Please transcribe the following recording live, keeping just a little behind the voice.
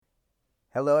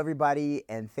Hello, everybody,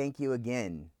 and thank you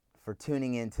again for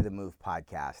tuning in to the Move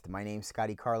Podcast. My name's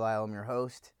Scotty Carlisle. I'm your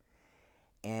host,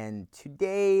 and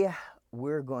today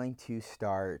we're going to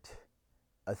start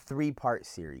a 3-part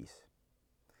series.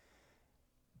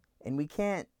 And we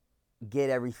can't get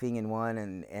everything in one,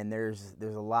 and there's a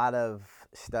lot of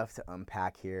stuff to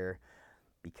unpack here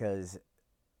because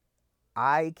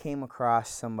I came across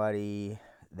somebody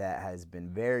that has been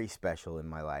very special in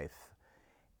my life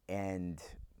and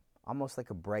almost like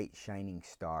a bright shining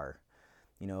star.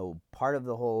 You know, part of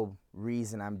the whole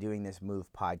reason I'm doing this Move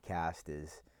podcast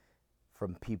is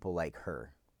from people like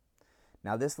her.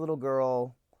 Now, this little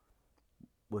girl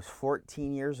was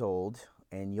 14 years old,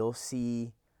 and you'll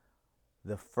see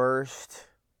the first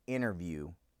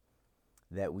interview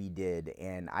that we did.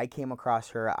 And I came across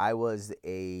her. I've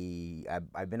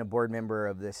been a board member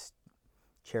of this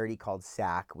charity called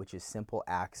SAC, which is Simple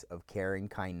Acts of Care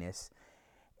and Kindness.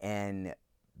 And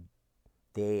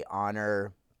they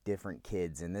honor different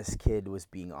kids, and this kid was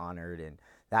being honored, and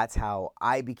that's how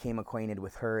I became acquainted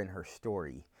with her and her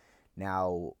story.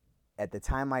 Now, at the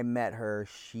time I met her,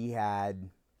 she had,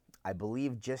 I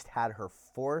believe, just had her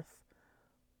 4th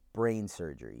brain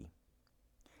surgery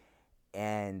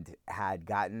and had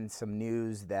gotten some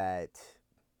news that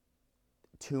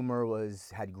tumor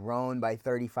had grown by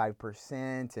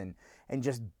 35% and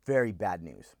just very bad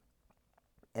news.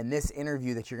 And this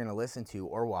interview that you're going to listen to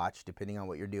or watch, depending on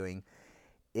what you're doing,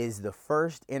 is the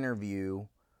first interview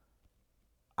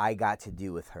I got to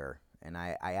do with her. And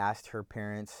I asked her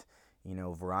parents,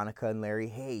 Veronica and Larry,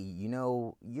 hey,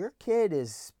 your kid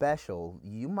is special.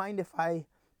 You mind if I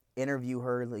interview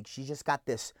her? Like, she's just got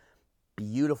this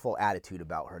beautiful attitude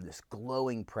about her, this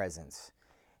glowing presence.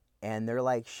 And they're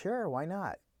like, sure, why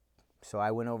not? So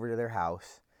I went over to their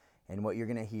house, and what you're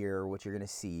going to hear, what you're going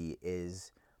to see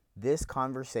is this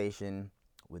conversation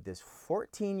with this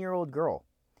 14-year-old girl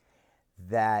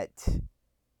that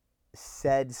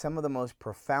said some of the most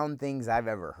profound things I've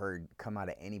ever heard come out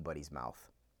of anybody's mouth.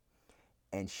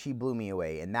 And she blew me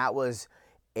away. And that was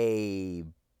a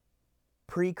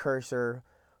precursor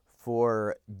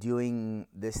for doing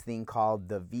this thing called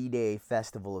the V-Day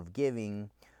Festival of Giving,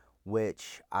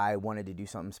 which I wanted to do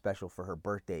something special for her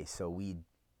birthday. So we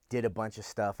did a bunch of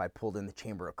stuff. I pulled in the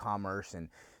Chamber of Commerce and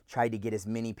tried to get as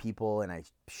many people, and I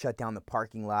shut down the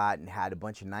parking lot and had a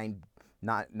bunch of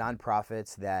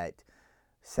nonprofits that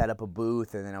set up a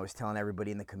booth, and then I was telling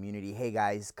everybody in the community, hey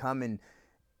guys, come and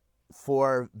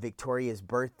for Victoria's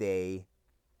birthday,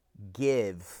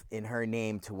 give in her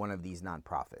name to one of these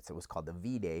nonprofits. It was called the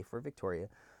V-Day for Victoria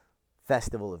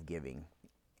Festival of Giving,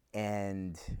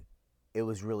 and it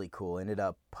was really cool. Ended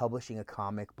up publishing a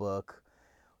comic book,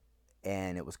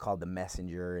 and it was called The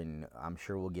Messenger, and I'm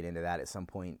sure we'll get into that at some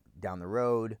point down the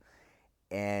road.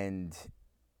 And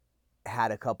had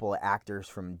a couple of actors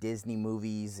from Disney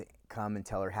movies come and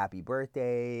tell her happy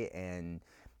birthday, and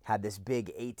had this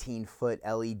big 18-foot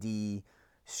LED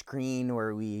screen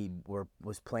where we were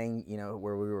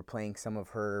playing some of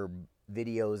her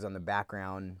videos on the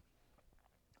background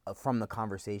from the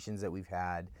conversations that we've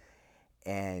had,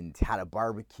 and had a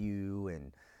barbecue,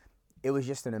 and it was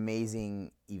just an amazing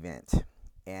event,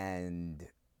 and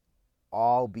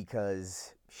all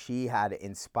because she had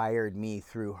inspired me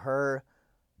through her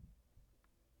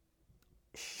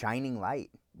shining light.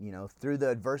 Through the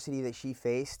adversity that she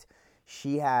faced,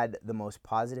 she had the most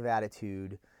positive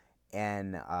attitude,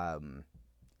 and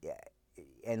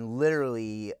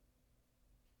literally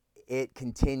it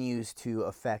continues to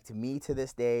affect me to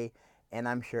this day, and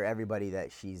I'm sure everybody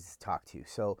that she's talked to.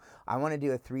 So I want to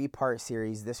do a 3-part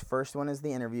series. This first one is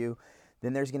the interview.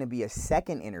 Then there's going to be a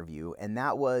second interview, and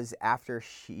that was after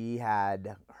she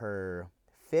had her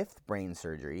 5th brain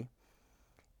surgery.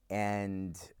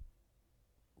 And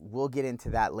we'll get into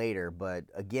that later. But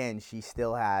again, she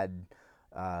still had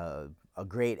a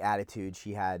great attitude.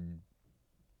 She had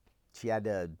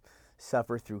to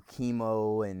suffer through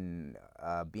chemo and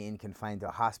being confined to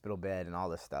a hospital bed and all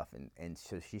this stuff, and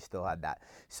so she still had that.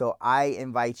 So I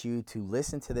invite you to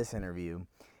listen to this interview,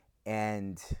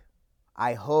 and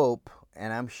I hope,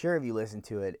 and I'm sure if you listen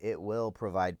to it, it will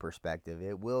provide perspective.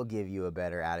 It will give you a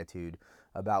better attitude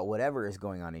about whatever is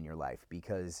going on in your life,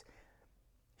 because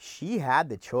she had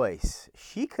the choice.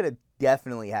 She could have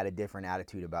definitely had a different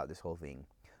attitude about this whole thing,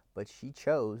 but she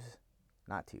chose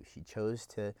not to. She chose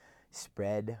to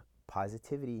spread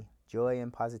positivity, joy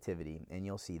and positivity, and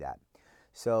you'll see that.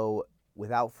 So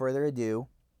without further ado,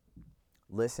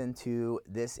 listen to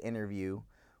this interview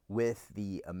with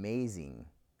the amazing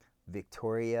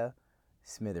Victoria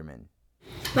Smitherman.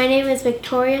 My name is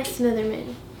Victoria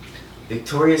Smitherman.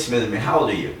 Victoria Smitherman, how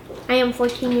old are you? I am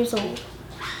 14 years old.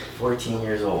 14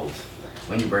 years old.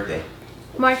 When's your birthday?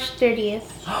 March 30th.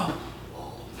 Oh,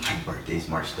 my birthday's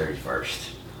March 31st.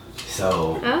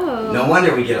 So, Oh. no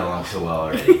wonder we get along so well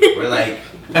already. We're like,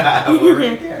 we're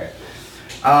right there.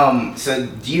 So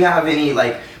do you have any,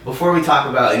 like, before we talk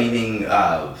about anything,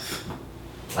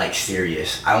 like,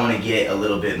 serious, I want to get a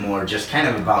little bit more just kind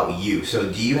of about you.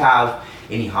 So do you have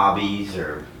any hobbies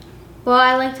or? Well,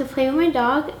 I like to play with my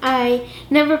dog. I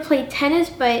never played tennis,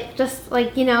 but just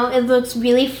like, you know, it looks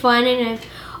really fun and I've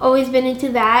always been into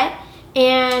that.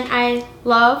 And I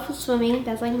love swimming.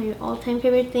 That's like my all-time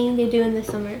favorite thing to do in the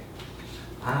summer.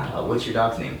 Ah, what's your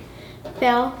dog's name?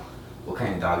 Belle. What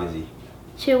kind of dog is he?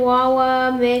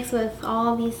 Chihuahua mixed with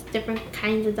all these different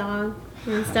kinds of dogs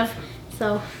and stuff.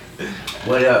 So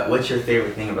What's your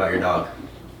favorite thing about your dog?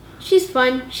 she's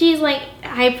fun. She's like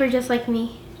hyper just like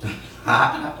me.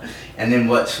 And then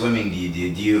what swimming do you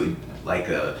do? Do you like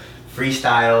a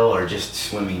freestyle or just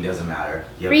swimming? Doesn't matter.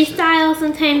 Freestyle.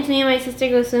 Sometimes me and my sister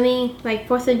go swimming. Like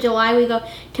 4th of July, we go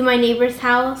to my neighbor's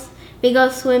house. We go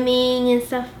swimming and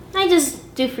stuff. I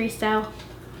just do freestyle.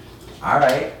 All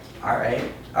right.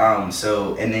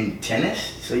 So and then tennis.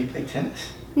 So you play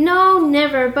tennis? No,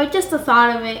 never. But just the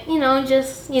thought of it,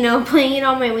 playing it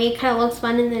on my way kind of looks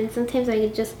fun. And then sometimes I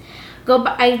could just go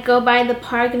by the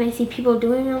park and I see people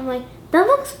doing it. And I'm like, that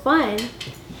looks fun.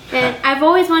 And I've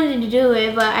always wanted to do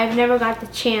it, but I've never got the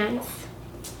chance.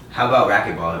 How about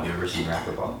racquetball? Have you ever seen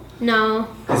racquetball? No.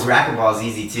 Because racquetball is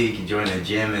easy too. You can join the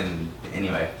gym and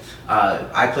anyway.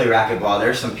 I play racquetball.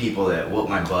 There's some people that whoop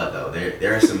my butt though.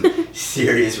 There are some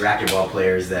serious racquetball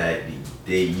players that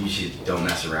they usually don't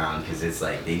mess around because it's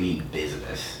like they mean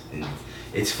business. And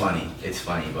it's funny.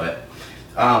 But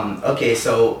okay,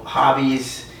 so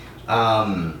hobbies.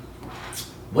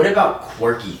 What about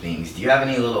quirky things? Do you have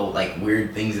any little like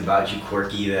weird things about you,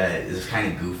 quirky, that is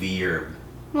kind of goofy or?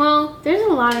 Well, there's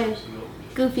a lot of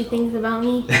goofy things about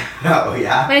me. Oh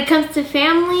yeah. When it comes to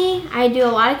family, I do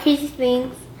a lot of crazy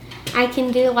things. I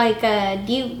can do like a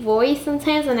deep voice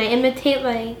sometimes, and I imitate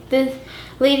like this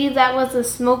lady that was a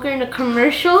smoker in a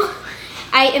commercial.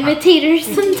 I imitate her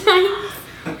sometimes.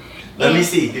 Let me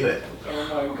see. Do it.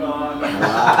 Oh my God.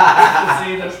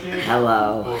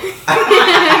 Hello.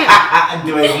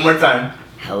 Do it one more time.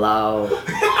 Hello.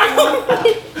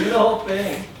 Do the whole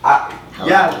thing. Hello.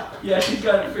 Yeah. Yeah, she's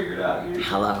got it figured out. Dude.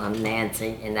 Hello, I'm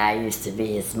Nancy, and I used to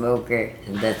be a smoker,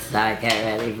 and that's how I got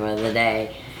ready for the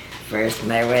day. First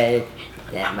my wig,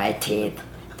 then my teeth,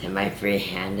 then my free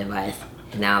hand device,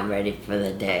 and now I'm ready for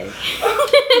the day.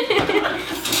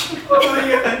 Oh my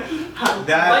God.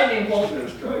 Lightning bolt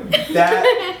is good. That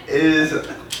is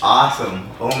awesome.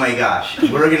 Oh my gosh.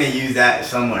 We're gonna use that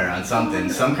somewhere on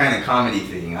something, some kind of comedy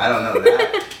thing. I don't know.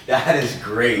 That is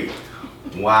great.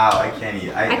 Wow, I can't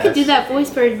even. I could do that voice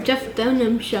for Jeff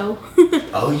Dunham show.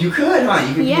 Oh, you could, huh?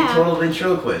 You could be a Yeah. total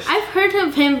ventriloquist. I've heard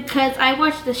of him because I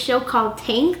watched the show called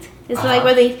Tanked. It's Uh-huh. like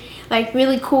where they like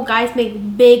really cool guys make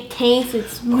big tanks.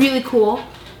 It's really cool.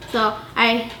 So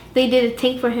they did a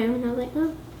tank for him, and I was like,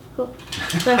 oh, cool.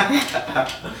 So,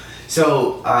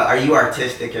 So, are you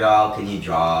artistic at all? Can you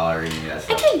draw or any of that I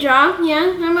stuff? can draw.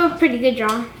 Yeah, I'm a pretty good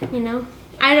drawer.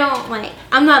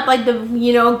 I'm not like the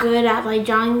good at like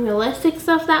drawing realistic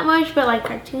stuff that much, but like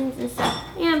cartoons and stuff.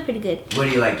 Yeah, I'm pretty good. What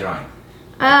do you like drawing?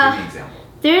 Give me an example.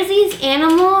 There's these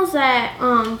animals that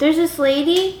there's this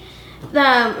lady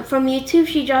from YouTube.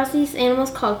 She draws these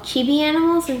animals called chibi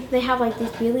animals, and they have like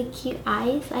these really cute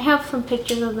eyes. I have some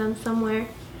pictures of them somewhere.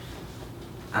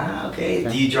 Ah, okay.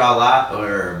 Do you draw a lot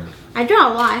or? I draw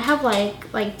a lot. I have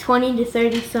like 20 to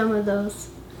 30 some of those.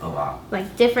 Oh wow.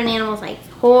 Like different animals, like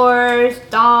horse,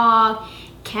 dog,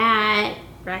 cat,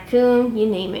 raccoon, you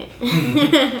name it.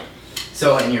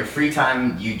 So in your free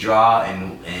time, you draw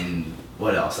and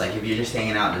what else? Like if you're just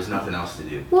hanging out, there's nothing else to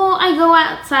do. Well, I go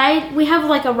outside. We have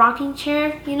like a rocking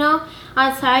chair,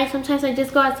 outside. Sometimes I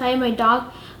just go outside. My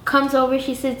dog comes over.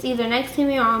 She sits either next to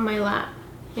me or on my lap.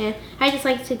 And I just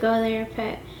like to go there,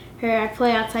 pet her. I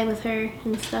play outside with her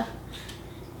and stuff.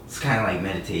 It's kind of like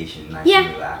meditation, nice Yeah.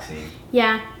 and relaxing.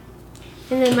 Yeah.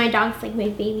 And then my dog's like my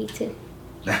baby too.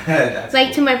 That's Like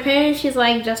cool. to my parents, she's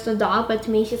like just a dog, but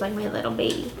to me, she's like my little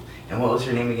baby. And what was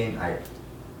her name again?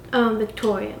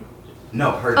 Victoria.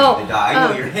 No, her Oh, name. The dog. I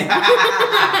know your name.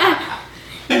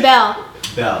 Belle.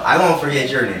 Belle. I won't forget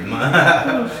your name.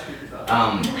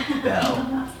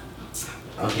 Belle.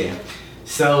 Okay.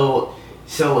 So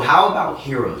how about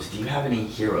heroes? Do you have any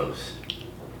heroes?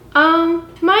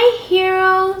 My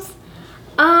heroes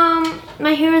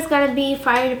gotta be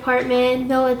fire department,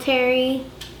 military.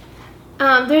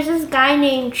 There's this guy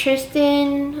named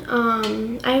Tristan.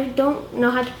 I don't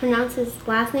know how to pronounce his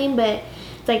last name, but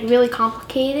it's like really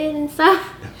complicated and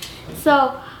stuff.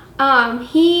 So,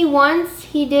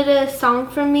 He did a song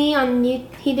for me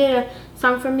he did a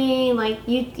song for me like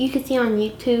you could see on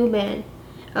YouTube and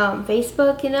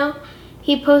Facebook, you know.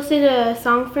 He posted a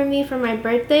song for me for my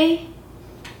birthday.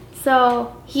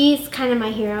 So he's kind of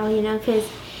my hero, you know, because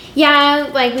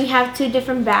like we have two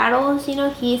different battles, you know.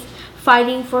 He's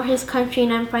fighting for his country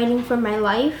and I'm fighting for my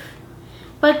life.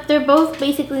 But they're both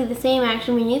basically the same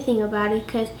actually when you think about it,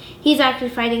 because he's actually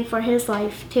fighting for his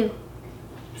life too.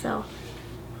 So.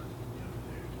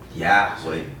 Yeah,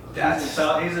 wait, that's.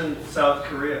 He's in South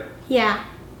Korea. Yeah.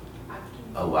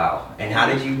 Oh wow! And how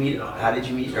did you meet? How did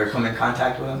you meet or come in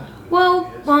contact with him? Well,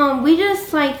 we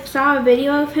just like saw a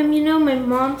video of him. You know, my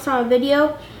mom saw a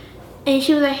video, and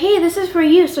she was like, "Hey, this is for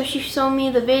you." So she showed me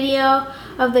the video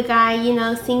of the guy, you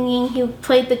know, singing. He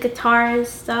played the guitar and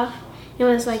stuff. It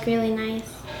was like really nice.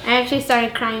 I actually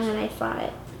started crying when I saw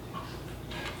it.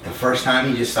 The first time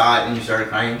you just saw it and you started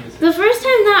crying? The first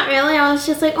time, not really. I was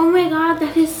just like, "Oh my God,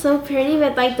 that is so pretty."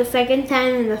 But like the second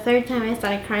time and the third time, I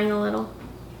started crying a little.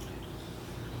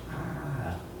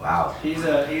 Wow. He's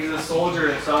a soldier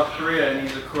in South Korea and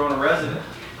he's a Corona resident.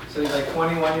 So he's like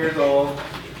 21 years old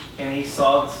and he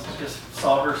saw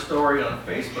her story on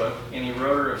Facebook and he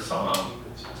wrote her a song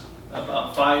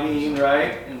about fighting,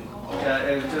 right? And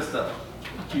it was just a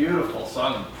beautiful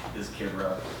song this kid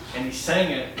wrote. And he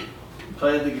sang it,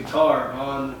 played the guitar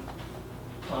on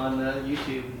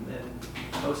YouTube and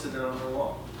posted it on the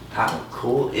wall. How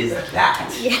cool is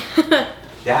that? Yeah.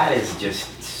 That is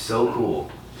just so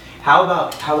cool. How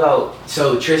about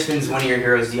so Tristan's one of your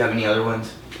heroes? Do you have any other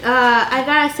ones? I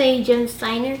gotta say Jim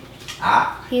Steiner.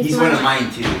 He's one of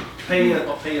mine too.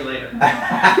 I'll pay you later.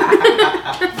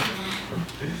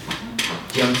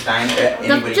 Jim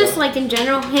Steiner. Just like in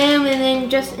general, him, and then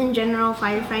just in general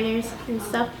firefighters and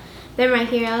stuff. They're my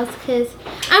heroes because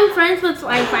I'm friends with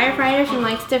like firefighters from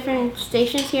like different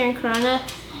stations here in Corona,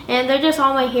 and they're just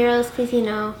all my heroes because you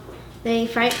know they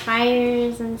fight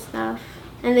fires and stuff.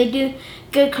 And they do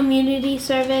good community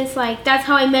service. Like that's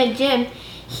how I met Jim.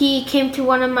 He came to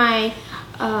one of my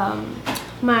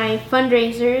my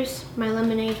fundraisers, my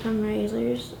lemonade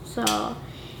fundraisers. So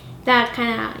that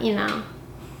kind of, you know,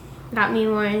 got me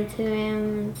more into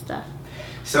him and stuff.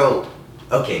 So,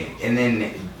 okay, and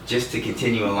then just to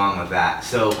continue along with that.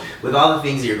 So with all the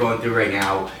things that you're going through right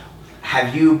now,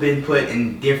 have you been put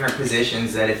in different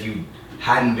positions that if you're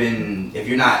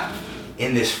not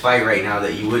in this fight right now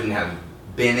that you wouldn't have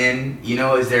been in? You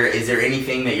know, is there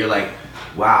anything that you're like,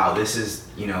 wow, this is,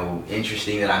 you know,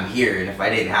 interesting that I'm here, and if I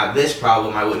didn't have this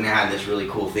problem, I wouldn't have had this really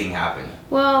cool thing happen?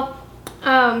 Well,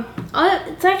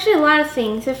 it's actually a lot of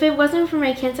things. If it wasn't for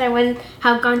my cancer, I wouldn't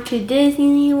have gone to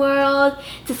Disney World,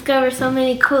 discovered so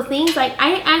many cool things. Like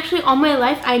I actually, all my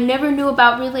life, I never knew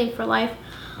about Relay for Life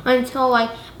until like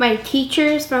my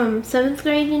teachers from 7th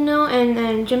grade, you know, and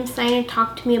then Jim Steiner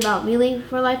talked to me about Relay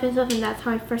for Life and stuff, and that's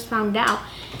how I first found out.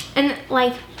 And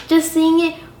like just seeing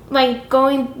it, like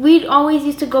we'd always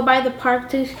used to go by the park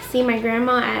to see my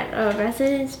grandma at a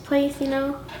residence place, you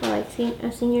know, or like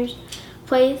a senior's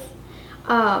place.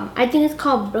 I think it's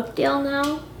called Brookdale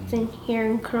now. It's here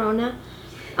in Corona.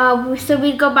 So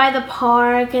we'd go by the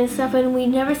park and stuff, and we'd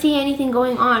never see anything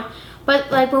going on.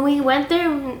 But like when we went there,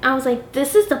 I was like,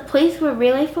 this is the place where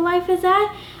Relay for Life is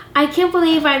at? I can't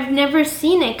believe I've never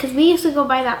seen it, because we used to go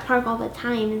by that park all the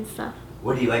time and stuff.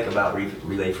 What do you like about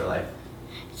Relay for Life?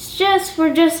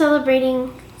 We're just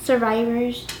celebrating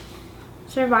survival,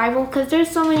 because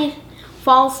there's so many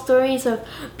false stories of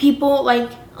people, like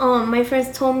my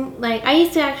friends told me, like I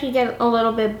used to actually get a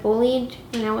little bit bullied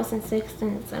when I was in 6th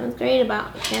and 7th grade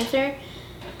about cancer,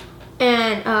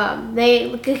 and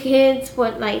the kids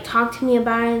would like talk to me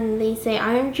about it, and they say,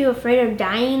 aren't you afraid of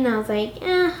dying? And I was like,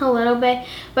 a little bit,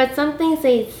 but some things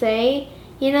they'd say,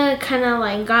 you know, it kind of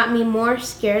like got me more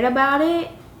scared about it.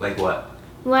 Like what?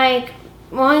 Like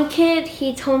one kid,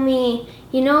 he told me,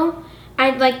 you know,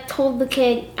 I like told the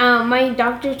kid, my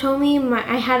doctor told me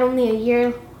I had only a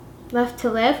year left to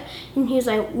live, and he was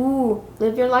like, ooh,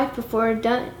 live your life before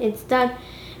it's done.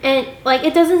 And like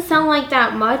it doesn't sound like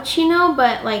that much, you know,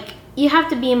 but like you have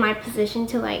to be in my position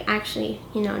to like actually,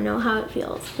 you know how it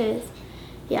feels, because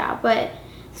yeah. But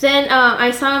then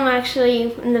I saw him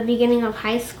actually in the beginning of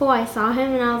high school. I saw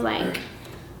him and I was like,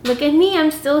 look at me, I'm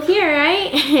still here,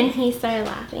 right? And he started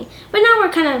laughing. But now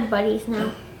we're kind of buddies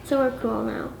now, so we're cool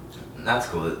now. That's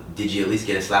cool. Did you at least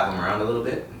get to slap him around a little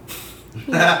bit?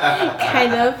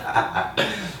 Kind of.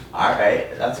 All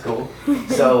right, that's cool.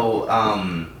 So,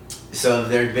 so have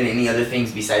there been any other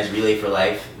things besides Relay for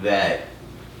Life that?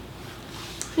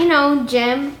 You know,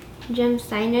 Jim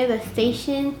Steiner, the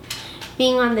station,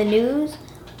 being on the news.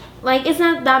 like, it's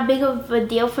not that big of a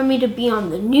deal for me to be on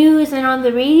the news and on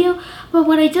the radio. But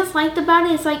what I just liked about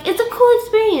it is, like, it's a cool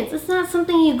experience. It's not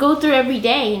something you go through every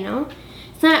day, you know?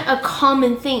 It's not a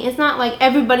common thing. It's not like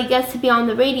everybody gets to be on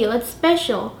the radio. It's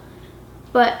special.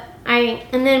 But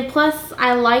and then plus,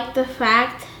 I like the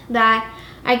fact that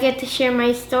I get to share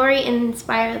my story and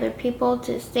inspire other people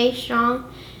to stay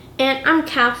strong. And I'm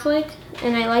Catholic,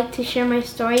 and I like to share my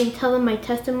story and tell them my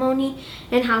testimony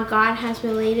and how God has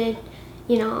related,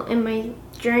 you know, in my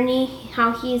journey,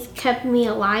 how He's kept me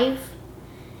alive.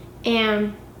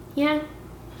 And yeah.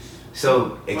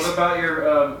 So, What about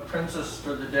your princess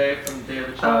for the day from Day of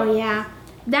the Child? Oh yeah,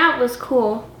 that was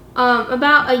cool.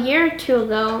 About a year or two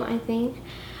ago, I think,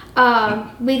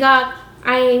 I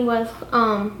was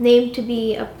named to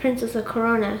be a princess of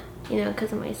Corona, you know,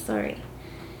 because of my story,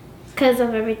 because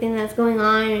of everything that's going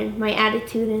on and my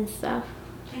attitude and stuff.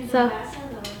 So,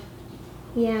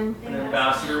 yeah. An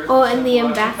ambassador. Oh, and the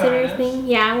Symbol of ambassador kindness. thing.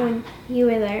 Yeah, when you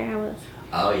were there, I was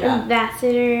oh yeah.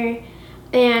 ambassador.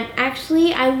 And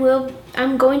actually, I'm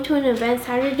going to an event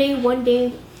Saturday, one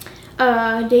day,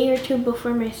 a day or two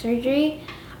before my surgery.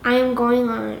 I am going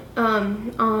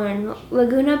on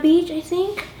Laguna Beach, I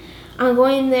think. I'm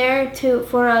going there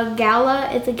for a gala.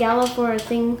 It's a gala for a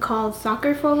thing called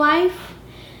Soccer for Life.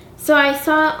 So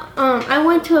I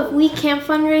went to a week camp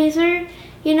fundraiser,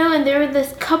 you know, and there was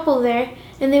this couple there,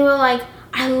 and they were like,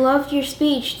 "I loved your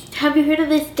speech. Have you heard of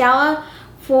this gala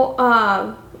for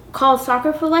called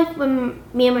Soccer for Life?" When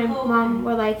me and my mom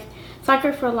were like,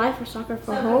 "Soccer for Life or Soccer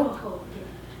for Hope?"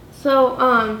 So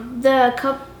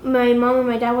my mom and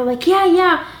my dad were like,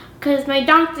 yeah, because my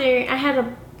doctor, I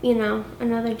had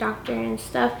another doctor and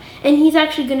stuff, and he's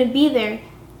actually gonna be there.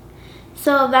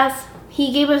 So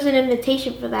he gave us an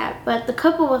invitation for that. But the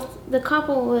couple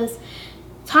was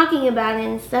talking about it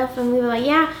and stuff, and we were like,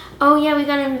 we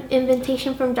got an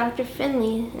invitation from Dr.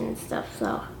 Finley and stuff.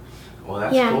 So Well,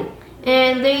 that's yeah. cool.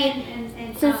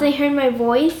 And since they heard my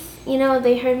voice, you know,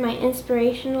 they heard my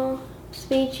inspirational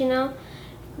speech, you know,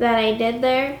 that I did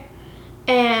there,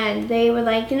 and they were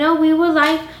like, you know, we would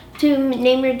like to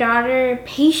name your daughter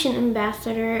Patient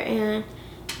Ambassador, and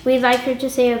we'd like her to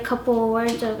say a couple of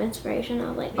words of inspiration. I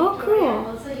was like, oh, cool.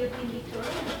 Also, your Team Victoria.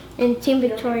 And Team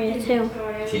Victoria too.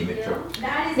 Team Victoria.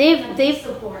 That is They've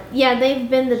support. Yeah, they've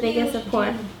been the biggest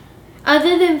support.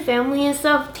 Other than family and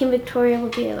stuff, Team Victoria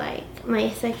would be like my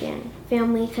second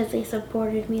family because they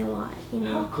supported me a lot, you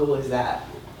How know. cool is that?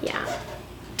 Yeah.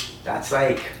 That's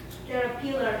like, They're a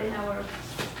pillar in our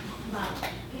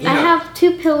you I know, have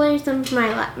two pillars of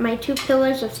my two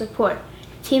pillars of support.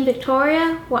 Team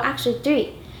Victoria, well actually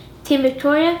three. Team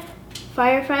Victoria,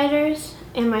 firefighters,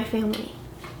 and my family.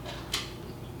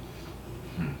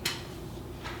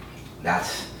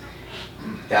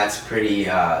 that's pretty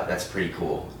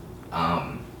cool.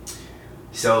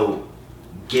 So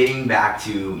getting back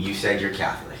to, you said you're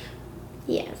Catholic.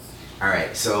 Yes. All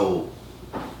right. So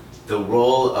the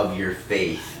role of your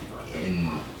faith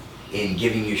in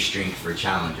giving you strength for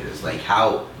challenges, like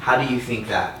how do you think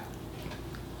that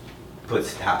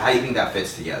how do you think that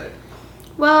fits together?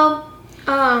 Well,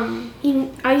 are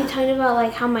you talking about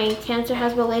like how my cancer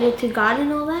has related to God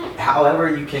and all that?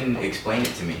 However you can explain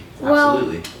it to me. Well,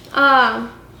 Absolutely.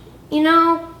 You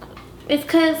know, it's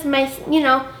because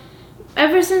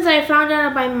ever since I found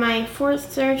out about my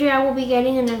fourth surgery, I will be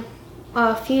getting in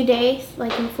a few days,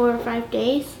 like in 4 or 5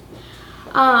 days.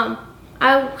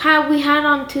 We had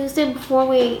on Tuesday before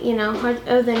we, heard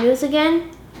of the news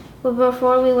again, but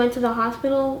before we went to the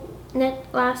hospital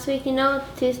last week,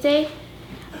 Tuesday,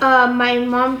 my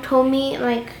mom told me,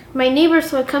 like, my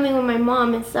neighbors were coming with my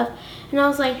mom and stuff, and I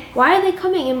was like, why are they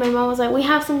coming? And my mom was like, we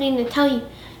have something to tell you.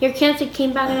 Your cancer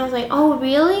came back. And I was like, oh,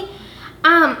 really?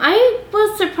 I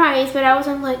was surprised, but I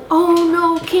wasn't like, oh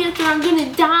no, cancer, I'm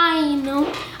gonna die, I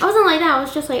wasn't like that. I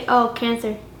was just like, oh,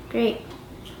 cancer, great.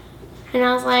 And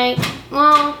I was like,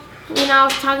 well, I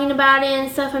was talking about it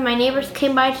and stuff, and my neighbors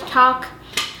came by to talk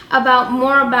about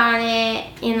more about it,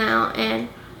 and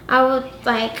I would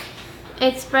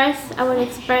express,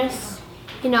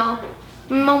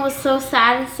 my mom was so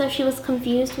sad and stuff, she was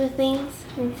confused with things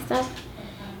and stuff.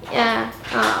 Yeah,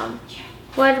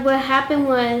 what happened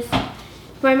was,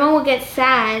 my mom would get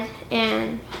sad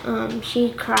and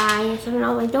she'd cry and stuff, and I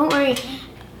was like, don't worry,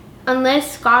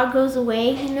 unless God goes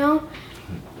away,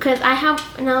 because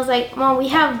and I was like, Mom, we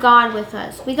have God with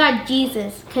us. We got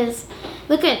Jesus, because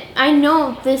I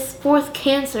know this fourth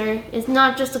cancer is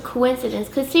not just a coincidence,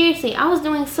 because seriously, I was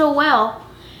doing so well.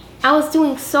 I was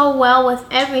doing so well with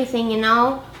everything, and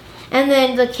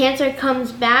then the cancer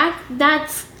comes back.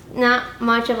 That's not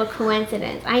much of a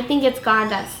coincidence. I think it's God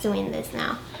that's doing this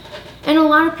now. And a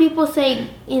lot of people say,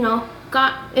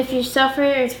 God, if you suffer,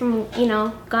 it's from,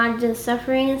 God does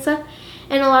suffering and stuff.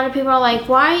 And a lot of people are like,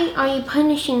 why are you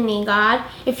punishing me, God?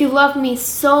 If you love me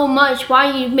so much,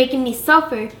 why are you making me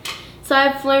suffer? So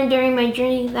I've learned during my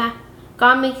journey that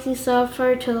God makes you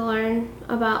suffer to learn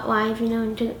about life,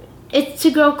 and it's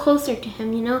to grow closer to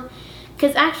Him,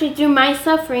 Because actually through my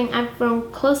suffering, I've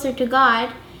grown closer to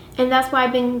God. And that's why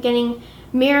I've been getting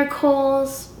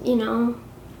miracles,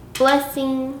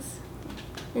 blessings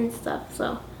and stuff.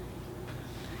 So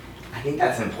I think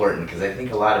that's important because I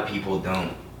think a lot of people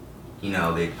don't,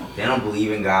 they don't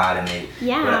believe in God, and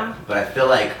yeah. But I feel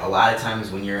like a lot of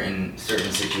times when you're in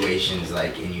certain situations,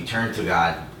 and you turn to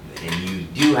God and you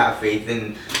do have faith,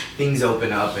 and things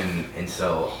open up, and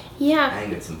so yeah. I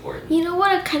think it's important. You know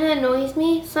what kind of annoys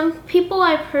me? Some people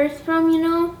I've heard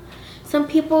from, some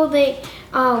people they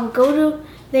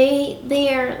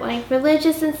they are like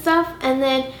religious and stuff, and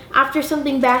then after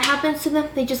something bad happens to them,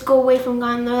 they just go away from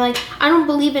God, and they're like, I don't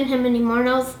believe in Him anymore.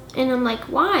 And I'm like,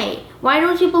 why? Why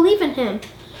don't you believe in Him?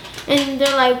 And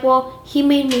they're like, well, He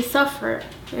made me suffer.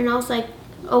 And I was like,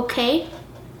 okay.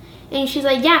 And she's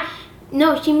like, yeah,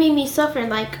 no, she made me suffer.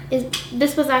 Like,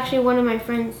 this was actually one of my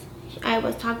friends I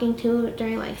was talking to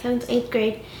during like 7th, 8th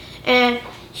grade, and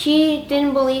she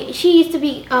didn't believe. She used to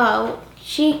be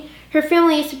her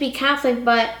family used to be Catholic,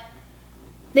 but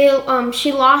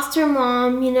she lost her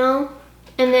mom,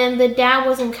 and then the dad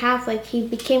wasn't Catholic. He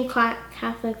became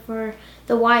Catholic for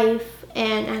the wife,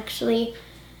 and actually,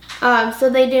 so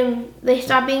they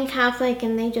stopped being Catholic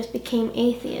and they just became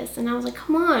atheists. And I was like,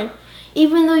 come on,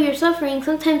 even though you're suffering,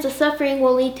 sometimes the suffering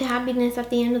will lead to happiness at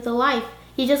the end of the life.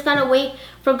 You just gotta wait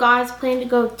for God's plan to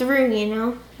go through,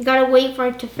 You gotta wait for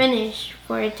it to finish,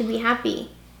 for it to be happy.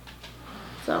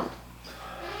 So.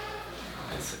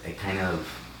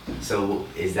 So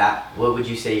is that, what would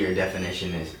you say your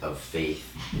definition of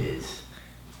faith is?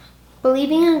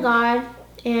 Believing in God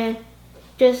and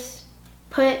just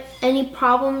put any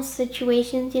problems,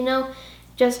 situations,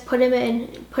 just put it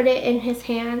in His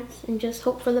hands and just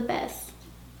hope for the best.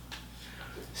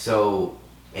 So,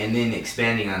 and then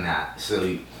expanding on that,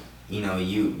 so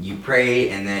you pray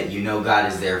and that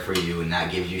God is there for you and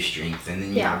that gives you strength, and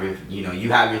then you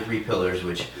have your 3 pillars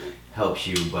which helps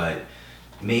you, but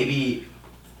maybe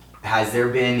is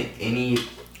there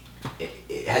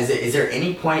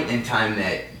any point in time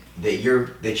that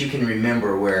you can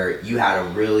remember where you had a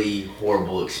really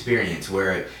horrible experience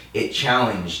where it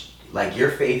challenged, like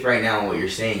your faith right now? What you're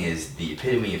saying is the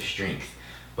epitome of strength,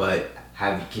 but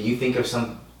can you think of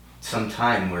some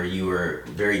time where you were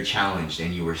very challenged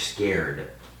and you were scared?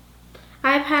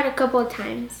 I've had a couple of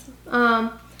times.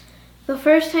 The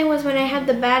first time was when I had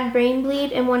the bad brain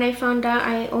bleed, and when I found out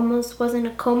I almost was in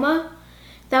a coma.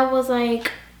 That was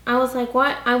like, I was like,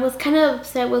 what? I was kind of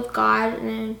upset with God,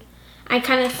 and I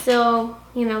kind of still,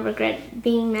 regret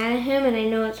being mad at Him, and I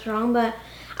know it's wrong, but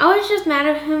I was just mad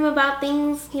at Him about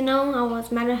things, I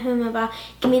was mad at Him about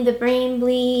giving me the brain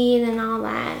bleed and all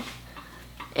that.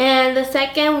 And the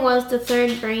second was the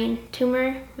 3rd brain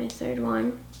tumor, my 3rd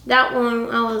one. That one,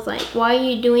 I was like, why are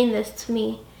you doing this to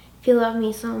me if you love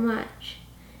me so much?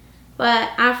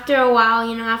 But after a while,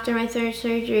 after my 3rd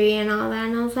surgery and all that,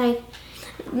 and I was like,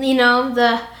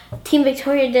 the Team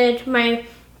Victoria did my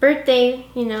birthday,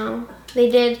 they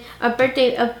did a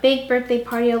big birthday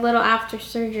party a little after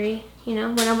surgery,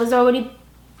 when I was already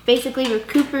basically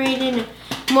recuperated and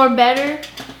more better.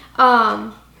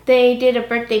 They did a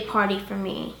birthday party for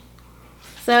me.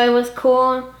 So it was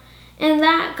cool. And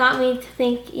that got me to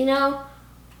think,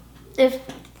 if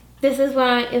this is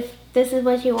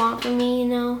what you want from me,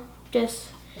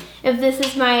 if this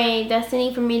is my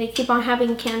destiny for me to keep on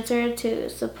having cancer to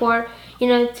support,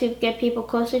 to get people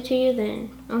closer to you, then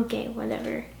okay,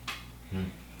 whatever.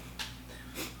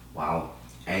 Wow.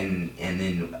 And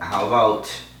then how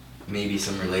about maybe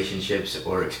some relationships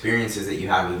or experiences that you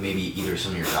had with maybe either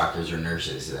some of your doctors or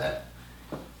nurses that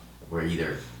were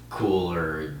either cool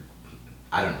or,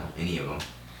 I don't know, any of them?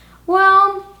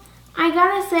 Well, I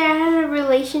gotta say I had a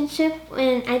relationship,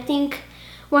 and I think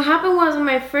what happened was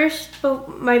my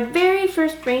very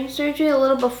first brain surgery, a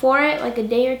little before it, like a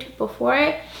day or 2 before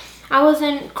it, I was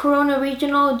in Corona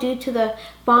Regional due to the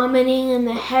vomiting and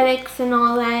the headaches and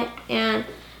all that, and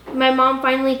my mom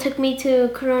finally took me to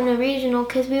Corona Regional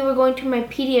because we were going to my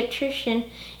pediatrician,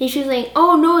 and she was like,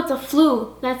 oh no, it's a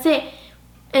flu, that's it.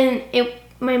 And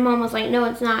my mom was like, no,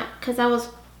 it's not, because I was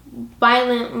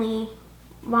violently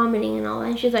vomiting and all that.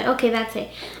 And she was like, okay, that's it,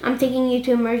 I'm taking you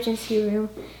to emergency room.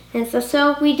 And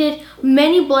so we did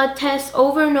many blood tests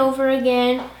over and over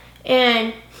again,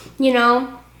 and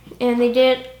and they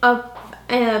did a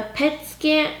PET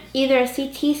scan, either a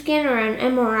CT scan or an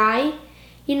MRI,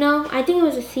 I think it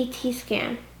was a CT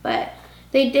scan, but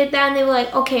they did that and they were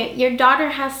like, okay, your daughter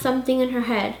has something in her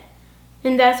head,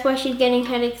 and that's why she's getting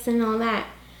headaches and all that.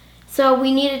 So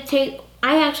we need to take.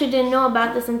 I actually didn't know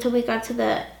about this until we got to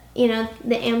the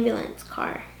ambulance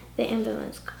car.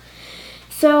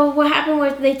 So what happened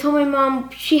was they told my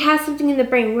mom she has something in the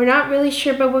brain. We're not really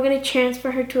sure, but we're going to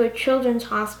transfer her to a children's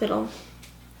hospital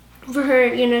for her,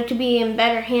 to be in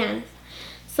better hands.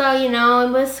 So, it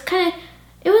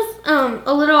was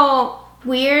a little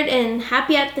weird and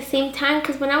happy at the same time,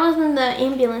 because when I was in the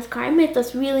ambulance car, I met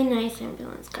this really nice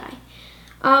ambulance guy.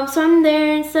 So I'm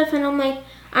there and stuff, and I'm like,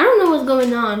 I don't know what's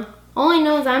going on. All I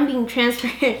know is I'm being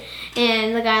transferred.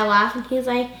 And the guy laughed, and he was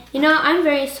like, I'm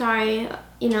very sorry,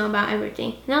 about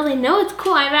everything. And I was like, no, it's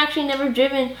cool. I've actually never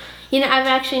driven, I've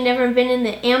actually never been in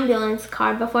the ambulance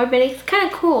car before, but it's kind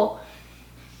of cool.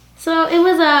 So it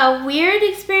was a weird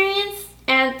experience,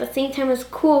 and at the same time it was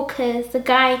cool because the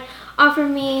guy offered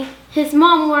me, his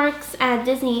mom works at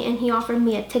Disney, and he offered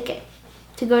me a ticket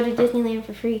to go to Disneyland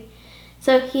for free.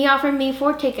 So he offered me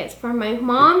 4 tickets for my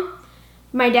mom,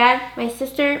 my dad, my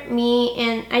sister, me,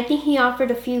 and I think he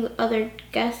offered a few other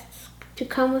guests to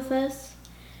come with us.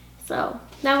 So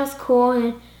that was cool,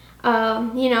 and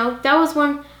that was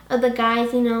one of the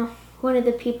guys, one of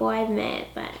the people I've met,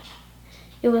 but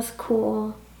it was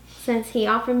cool since he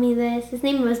offered me this. His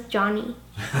name was Johnny.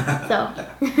 So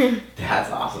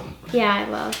That's awesome.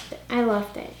 Yeah, I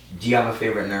loved it. Do you have a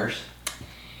favorite nurse?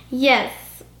 Yes.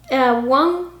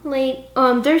 One lady,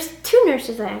 there's 2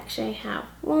 nurses I actually have.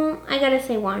 Well, I gotta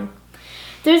say one.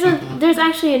 There's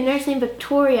actually a nurse named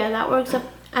Victoria that works up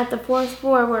at the 4th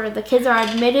floor where the kids are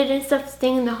admitted and stuff,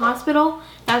 staying in the hospital.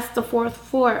 That's the 4th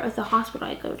floor of the hospital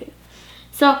I go to.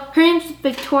 So her name's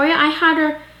Victoria. I had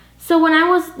her, so when I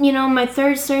was, my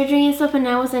 3rd surgery and stuff, and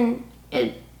I was in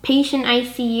a patient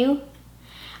ICU,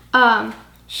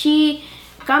 she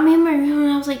got me in my room,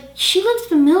 and I was like, she looks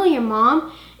familiar,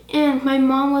 Mom. And my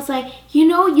mom was like, you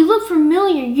look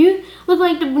familiar. You look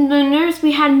like the nurse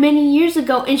we had many years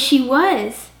ago. And she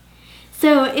was.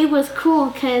 So it was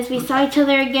cool because we saw each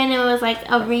other again. It was like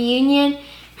a reunion.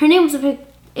 Her name's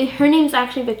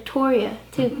actually Victoria,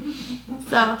 too.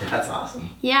 So That's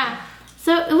awesome. yeah.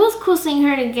 So it was cool seeing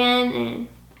her again. And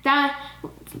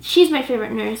she's my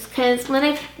favorite nurse because when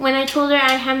I told her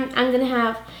I'm going to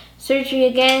have surgery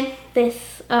again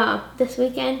this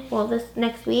weekend, well, this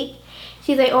next week,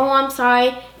 she's like, oh, I'm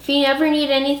sorry. If you ever need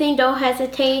anything, don't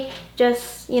hesitate.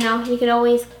 Just, you could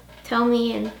always tell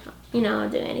me, and, I'll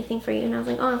do anything for you. And I was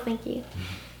like, oh, thank you.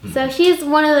 So she's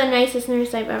one of the nicest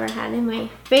nurses I've ever had, and my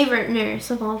favorite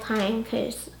nurse of all time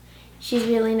because she's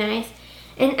really nice.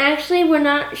 And actually,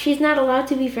 she's not allowed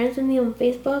to be friends with me on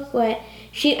Facebook, but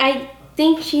I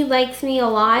think she likes me a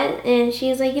lot, and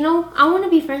she's like, I want to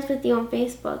be friends with you on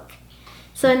Facebook.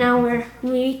 So now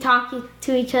we talk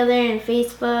to each other on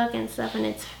Facebook and stuff, and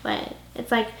it's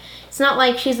not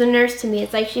like she's a nurse to me.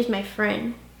 It's like she's my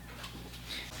friend.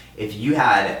 If you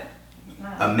had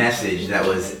a message that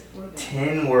was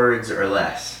 10 words or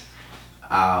less,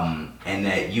 and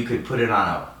that you could put it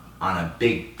on a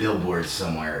big billboard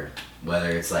somewhere,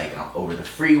 whether it's like over the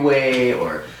freeway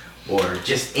or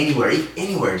just anywhere,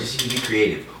 just you can be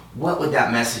creative. What would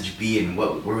that message be, and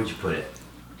where would you put it?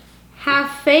 Have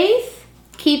faith.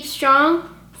 Keep strong,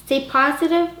 stay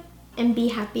positive, and be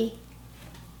happy.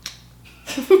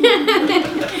 I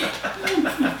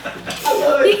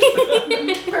love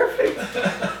it. Perfect.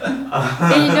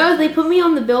 And if they put me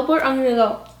on the billboard, I'm gonna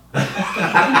go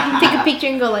take a picture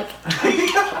and go like.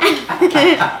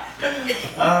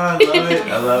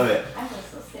 I love it.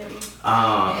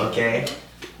 Okay.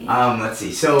 Let's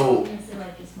see. So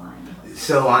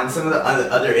on some of the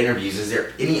other interviews, is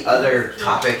there any other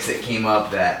topics that came up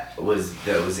that was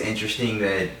interesting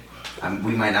that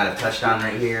we might not have touched on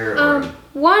right here? Or?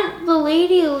 The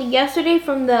lady yesterday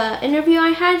from the interview I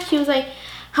had, she was like,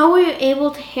 how were you able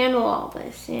to handle all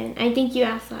this? And I think you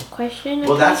asked that question.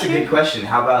 Well, that's a good question.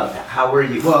 How were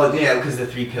you? Well, yeah, because the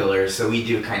 3 pillars, so we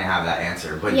do kind of have that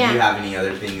answer. But yeah. Do you have any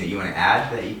other thing that you want to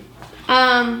add?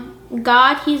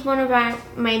 God, he's one of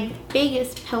my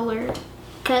biggest pillars.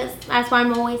 Because that's why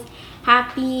I'm always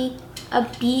happy,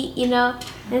 upbeat,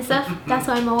 and stuff. That's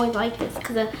why I'm always like this.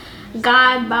 Because of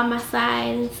God by my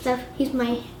side and stuff. He's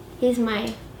my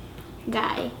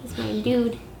guy. He's my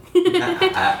dude.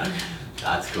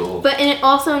 That's cool. But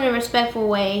also in a respectful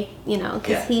way,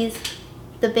 because he's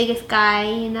the biggest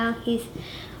guy,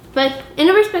 But in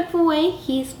a respectful way,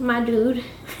 he's my dude.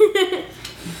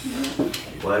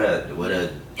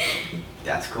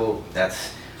 That's cool.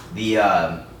 That's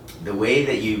the way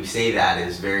that you say that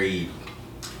is very,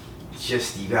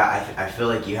 I feel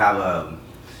like you have a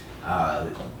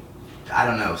I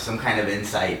don't know, some kind of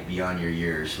insight beyond your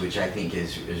years, which I think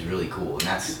is really cool. And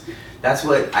that's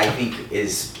what I think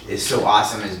is so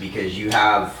awesome, is because you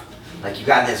have, like, you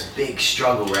got this big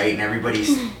struggle, right? And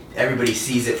everybody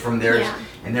sees it from theirs,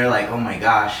 and they're like, oh my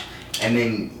gosh. And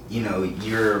then, you know,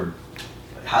 you're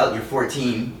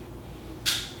 14,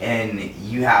 and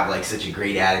you have like such a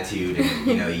great attitude, and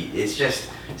you know, it's just,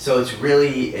 so it's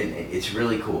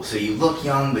really cool. So you look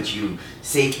young, but you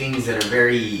say things that are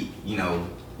very, you know,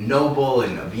 noble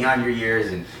and beyond your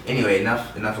years. And anyway,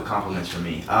 enough of compliments for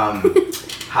me.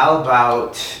 How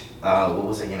about what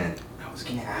was I was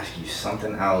gonna ask you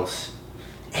something else,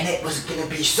 and it was gonna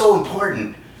be so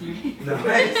important. You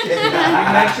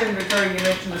mentioned, Victoria, you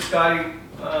mentioned to Scotty,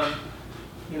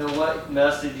 you know, what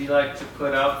message you like to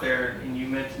put out there, and you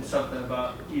mentioned something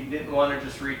about you didn't want to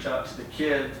just reach out to the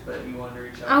kids, but you wanted to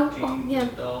reach out to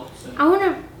teens, adults.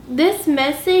 And this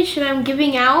message that I'm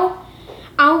giving out,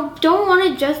 I don't want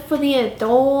it just for the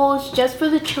adults, just for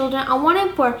the children. I want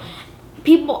it for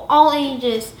people all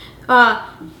ages,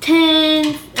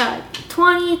 10,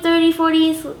 20, 30,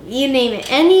 40s, you name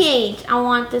it, any age. I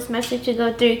want this message to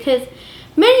go through, because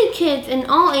many kids in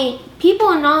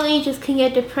people in all ages can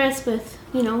get depressed with,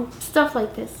 you know, stuff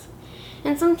like this.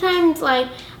 And sometimes I'll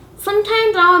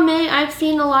admit, I've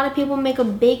seen a lot of people make a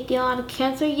big deal out of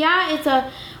cancer. Yeah, it's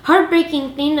a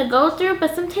heartbreaking thing to go through,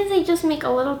 but sometimes they just make a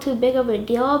little too big of a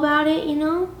deal about it, you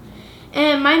know?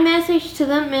 And my message to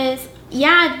them is,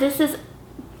 yeah,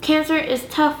 cancer is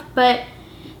tough, but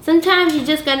sometimes you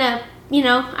just gotta, you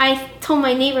know, I told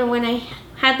my neighbor when I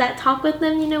had that talk with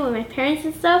them, you know, with my parents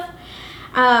and stuff,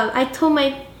 I told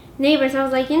my neighbors, I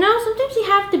was like, you know, sometimes you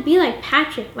have to be like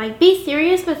Patrick, like be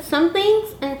serious with some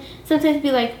things, and sometimes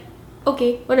be like,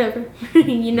 okay, whatever,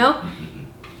 you know?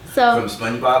 So from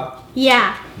SpongeBob?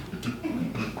 Yeah.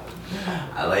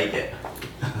 I like it.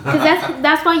 Because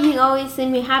that's why you always see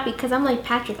me happy, because I'm like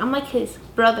Patrick. I'm like his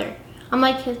brother.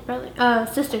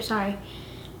 Sister, sorry.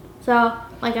 So,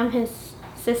 like, I'm his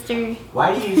sister.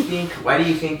 Why do you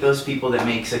think those people that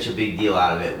make such a big deal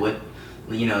out of it,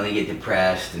 you know, they get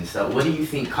depressed and stuff, what do you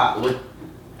think,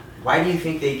 why do you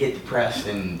think they get depressed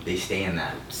and they stay in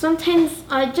that? Sometimes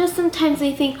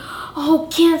they think, oh,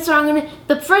 cancer,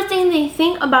 the first thing they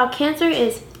think about cancer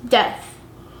is death.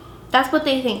 That's what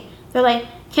they think. They're like,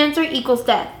 cancer equals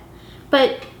death.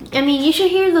 But, I mean, you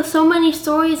should hear so many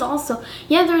stories also.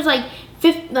 Yeah, there's like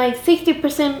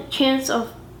 60% chance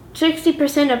of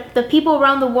 60% of the people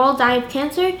around the world die of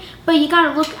cancer, but you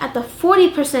gotta look at the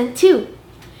 40% too.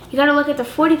 You gotta look at the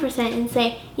 40% and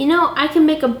say, you know, I can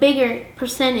make a bigger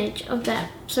percentage of that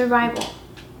survival.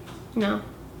 No.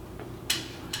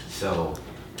 So,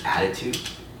 attitude?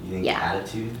 You think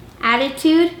attitude?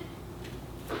 Attitude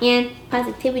and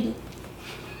positivity.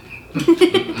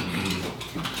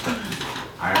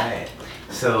 Alright.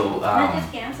 So, not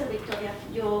just cancer, Victoria.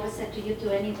 You always said to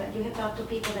anybody, you have talked to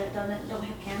people that don't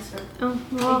have cancer. Oh,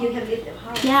 well, and you have lived it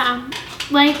hard. Yeah,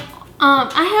 like,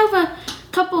 I have a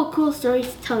couple of cool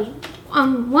stories to tell you.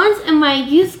 Once in my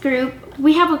youth group,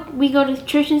 we go to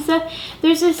church and stuff.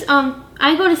 There's this,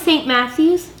 I go to St.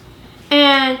 Matthew's,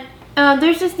 and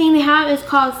there's this thing they have, it's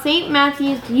called St.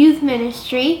 Matthew's Youth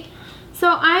Ministry.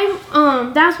 So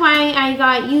that's why I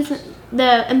got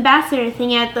the ambassador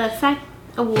thing at the SAC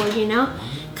award, you know,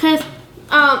 because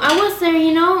I was there,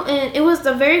 you know, and it was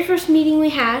the very first meeting we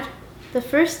had, the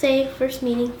first day, first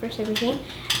meeting, first everything,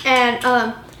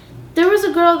 and there was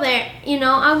a girl there, you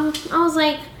know. I was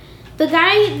like, the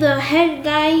head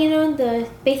guy, you know,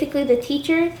 basically the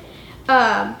teacher,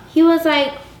 he was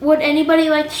like, would anybody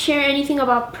like to share anything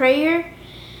about prayer?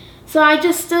 So I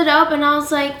just stood up and I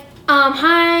was like,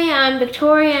 hi, I'm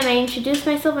Victoria, and I introduced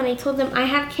myself, and I told them I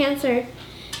had cancer,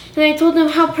 and I told them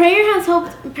how prayer has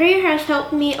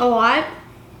helped me a lot,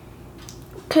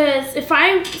 because if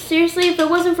it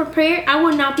wasn't for prayer, I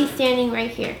would not be standing right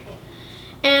here.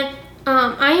 And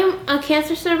I am a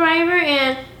cancer survivor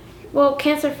and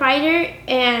cancer fighter,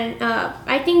 and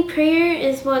I think prayer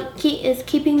is what is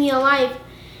keeping me alive.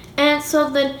 And so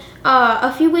then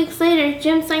a few weeks later,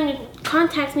 Jim Stein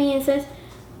contacts me and says,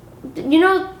 you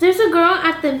know, there's a girl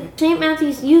at the St.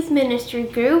 Matthew's Youth Ministry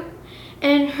group,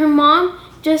 and her mom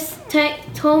just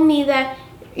told me that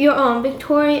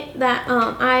Victoria, that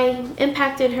I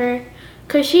impacted her,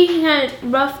 because she had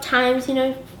rough times, you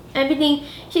know, everything.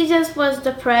 She just was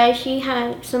depressed. She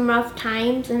had some rough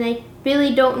times, and I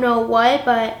really don't know what,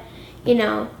 but, you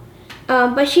know.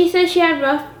 But she said she had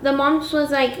the mom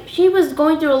was like, she was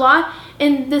going through a lot,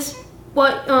 and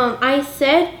what I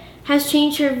said has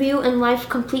changed her view in life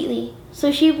completely.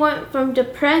 So she went from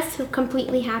depressed to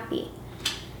completely happy.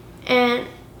 And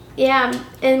Yeah,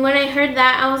 and when I heard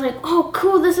that, I was like, oh,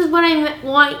 cool, this is what I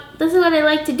want. This is what I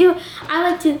like to do.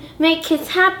 I like to make kids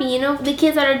happy, you know, the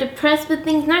kids that are depressed with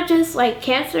things, not just like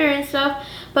cancer and stuff,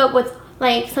 but with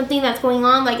like something that's going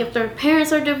on, like if their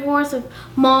parents are divorced, if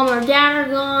mom or dad are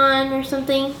gone or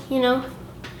something, you know.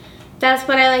 That's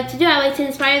what I like to do. I like to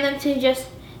inspire them to just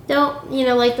don't, you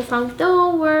know, like the song,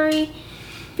 don't worry,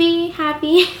 be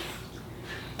happy.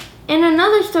 And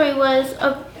another story was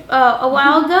a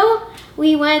while ago,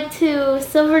 we went to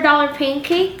Silver Dollar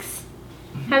Pancakes.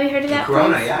 Have you heard of that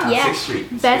Corona, place? yeah, 6th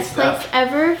Street. Best place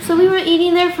ever. So we were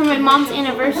eating there for my mom's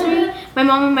anniversary. My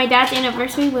mom and my dad's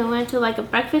anniversary. We went to like a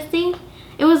breakfast thing.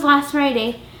 It was last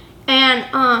Friday. And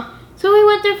so we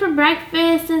went there for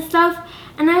breakfast and stuff.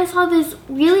 And I saw this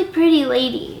really pretty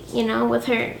lady, you know, with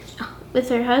her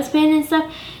husband and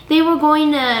stuff. They were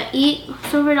going to eat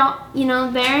Silver Dollar, you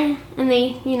know, there. And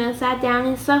they, you know, sat down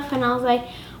and stuff. And I was like,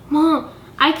 Mom,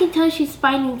 I can tell she's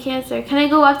fighting cancer. Can I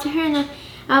go up to her? And then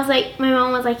I was like, my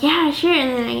mom was like, yeah, sure.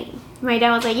 And then my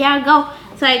dad was like, yeah, go.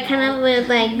 So I kind of would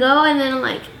like go, and then I'm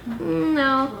like,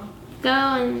 no, go.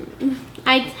 And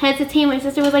I hesitated. My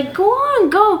sister was like, go on,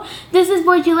 go. This is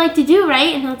what you like to do,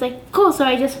 right? And I was like, cool. So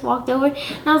I just walked over,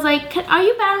 and I was like, are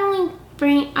you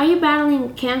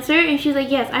battling cancer? And she was like,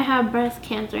 yes, I have breast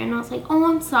cancer. And I was like, oh,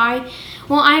 I'm sorry.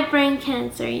 Well, I have brain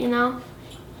cancer, you know.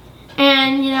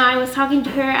 And, you know, I was talking to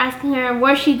her, asking her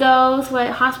where she goes, what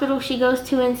hospital she goes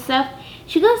to and stuff.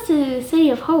 She goes to City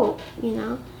of Hope, you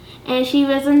know. And she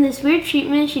was in this weird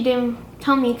treatment. She didn't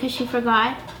tell me because she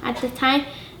forgot at the time.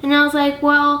 And I was like,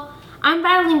 well, I'm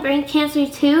battling brain cancer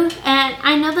too. And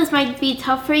I know this might be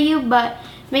tough for you, but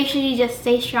make sure you just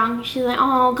stay strong. She's like,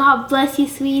 oh, God bless you,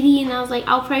 sweetie. And I was like,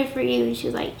 I'll pray for you. And she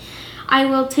was like, I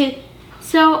will too.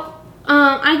 So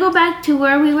I go back to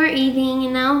where we were eating,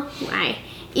 you know. I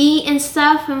eat and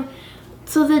stuff, and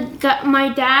so my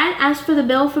dad asked for the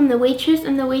bill from the waitress,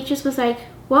 and the waitress was like,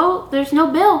 well, there's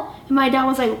no bill. And my dad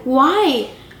was like, why?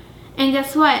 And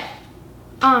guess what?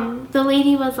 The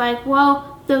lady was like,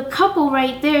 well, the couple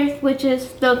right there, which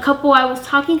is the couple I was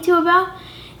talking to about,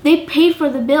 they paid for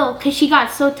the bill because she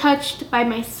got so touched by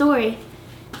my story.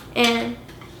 And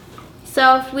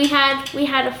so we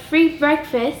had a free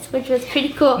breakfast, which was pretty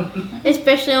cool,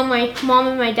 especially on my mom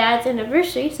and my dad's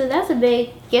anniversary. So that's a big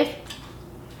gift.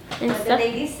 And The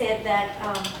lady said that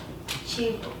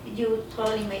you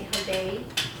totally made her day.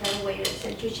 That way,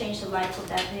 said you changed the life of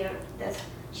that hair.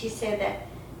 She said that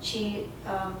she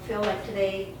feel like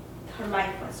today her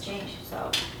life was changed.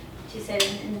 So she said,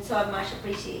 and so much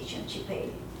appreciation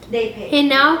they paid. And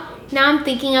now I'm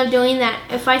thinking of doing that.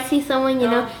 If I see someone, you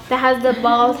know, that has the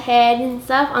bald head and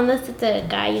stuff, unless it's a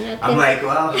guy, you know. I'm like,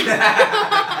 well.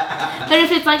 But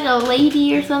if it's like a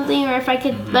lady or something, or if I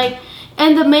could like,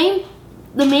 and the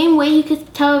main way you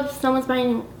could tell if someone's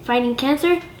fighting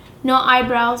cancer, no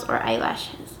eyebrows or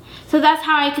eyelashes. So that's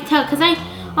how I could tell. Cause I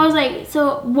was like,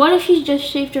 so what if she just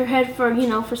shaved her head for, you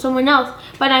know, for someone else?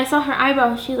 But I saw her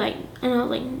eyebrows. She's like, and I was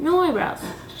like, no eyebrows.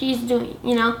 She's doing,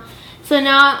 you know. So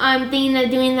now I'm thinking of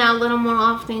doing that a little more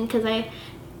often, because I,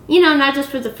 you know, not just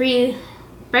for the free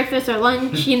breakfast or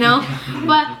lunch, you know,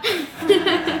 but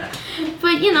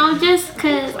you know, just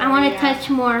because I want to touch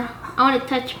more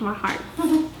hearts.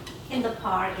 In the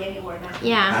park, anywhere. Not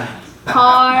Yeah,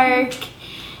 park,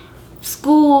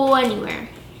 school, anywhere.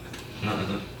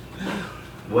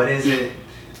 What is it?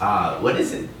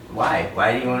 Why?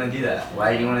 Why do you want to do that?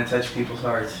 Why do you want to touch people's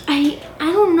hearts? I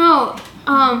don't know.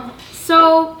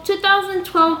 So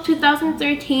 2012,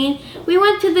 2013, we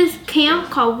went to this camp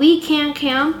called We Can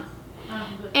Camp.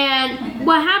 And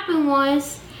what happened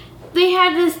was, they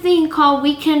had this thing called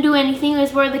We Can Do Anything. It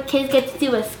was where the kids get to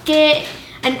do a skit,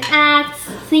 an act,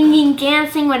 singing,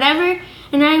 dancing, whatever.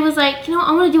 And I was like, you know,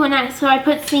 I want to do an act. So I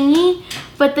put singing.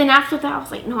 But then after that, I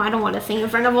was like, no, I don't want to sing in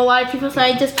front of a lot of people. So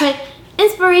I just put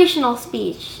inspirational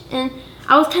speech. And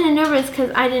I was kind of nervous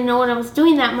because I didn't know what I was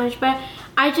doing that much. But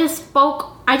I just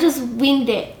winged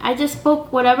it. I just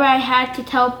spoke whatever I had to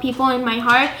tell people in my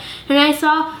heart. And I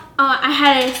saw I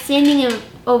had a standing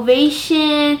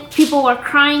ovation. People were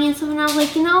crying and stuff. And I was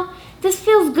like, you know, this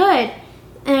feels good.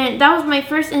 And that was my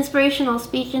first inspirational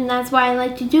speech. And that's why I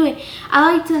like to do it.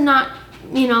 I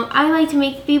like to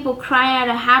make people cry out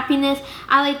of happiness.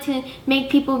 I like to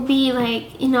make people be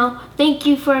like, you know, thank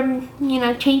you for, you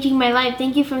know, changing my life.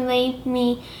 Thank you for letting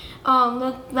me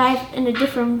look life in a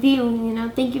different view. You know,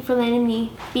 thank you for letting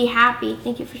me be happy.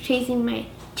 Thank you for changing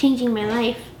my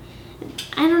life.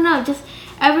 I don't know, just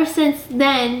ever since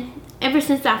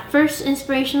that first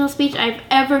inspirational speech I've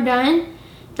ever done,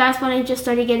 that's when I just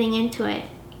started getting into it.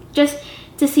 Just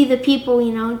to see the people,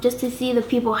 you know, just to see the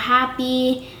people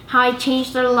happy, how I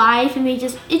changed their life, and it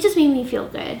just made me feel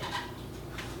good.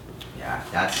 Yeah,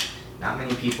 that's not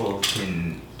many people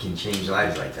can change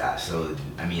lives like that. So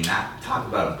I mean, that talk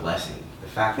about a blessing. The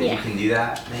fact that you can do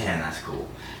that, man, that's cool.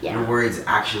 Yeah. Your words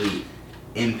actually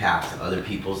impact other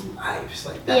people's lives.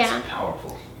 Like that's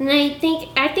powerful. And I think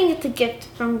it's a gift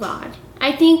from God.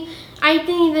 I think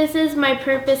this is my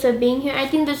purpose of being here. I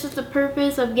think this is the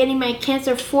purpose of getting my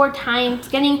cancer 4 times,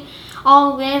 getting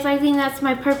all this. I think that's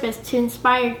my purpose, to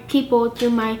inspire people through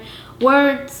my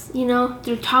words, you know,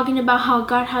 through talking about how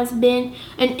God has been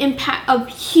a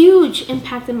huge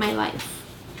impact in my life.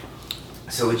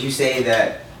 So would you say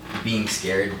that being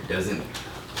scared doesn't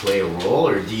play a role,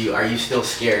 or are you still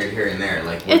scared here and there?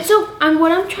 Like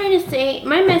what I'm trying to say,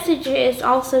 my message is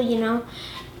also, you know,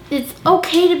 it's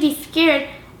okay to be scared,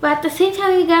 but at the same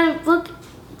time you gotta look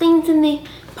things in the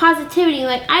positivity.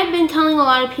 Like I've been telling a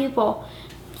lot of people,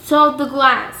 so the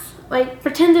glass, like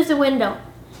pretend there's a window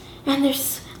and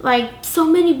there's like so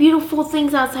many beautiful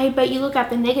things outside, but you look at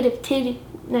the negative,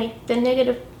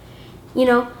 you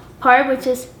know, part, which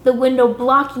is the window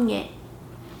blocking it.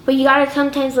 But you gotta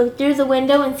sometimes look through the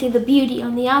window and see the beauty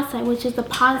on the outside, which is the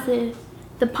positive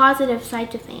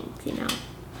side to things, you know.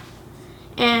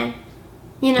 And,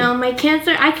 you know, my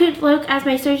cancer, I could look at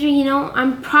my surgery, you know,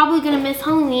 I'm probably gonna miss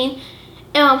Halloween.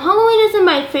 Halloween isn't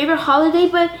my favorite holiday,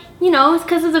 but, you know, it's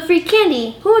because of the free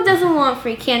candy. Who doesn't want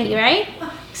free candy, right?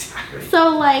 Exactly.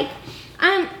 So, like,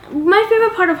 my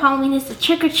favorite part of Halloween is the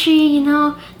trick-or-treat, you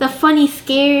know, the funny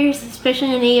scares,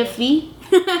 especially in AFV.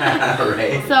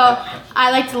 Right. So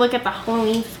I like to look at the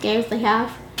Halloween scares they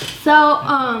have. So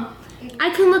I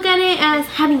can look at it as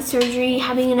having surgery,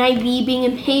 having an IV, being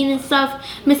in pain and stuff,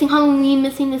 missing Halloween,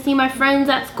 missing to see my friends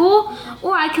at school,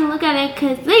 or I can look at it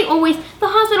because the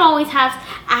hospital always has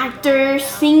actors,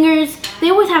 singers. They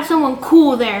always have someone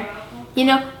cool there, you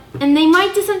know. And they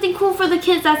might do something cool for the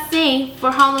kids that day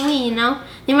for Halloween, you know.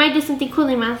 They might do something cool.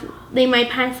 They might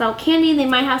pass out candy. They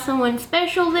might have someone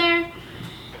special there.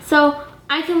 So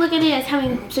I can look at it as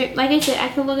having, like I said, I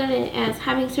can look at it as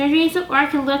having surgery and stuff, or I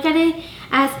can look at it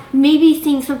as maybe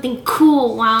seeing something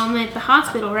cool while I'm at the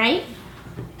hospital, right?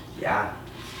 Yeah.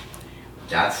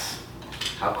 That's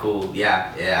how cool.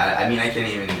 Yeah. I mean, I can't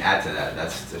even add to that.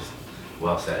 That's just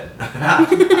well said.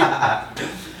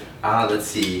 Let's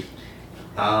see.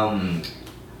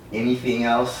 Anything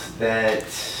else that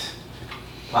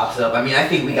pops up? I mean, I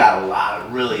think we got a lot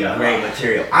of really great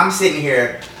material. I'm sitting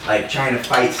here like trying to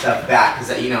fight stuff back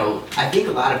because, you know, I think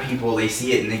a lot of people, they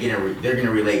see it and they're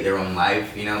gonna relate their own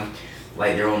life, you know,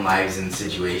 like their own lives and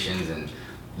situations, and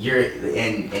your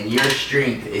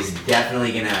strength is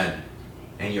definitely gonna,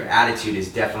 and your attitude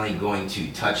is definitely going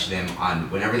to touch them on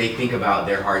whenever they think about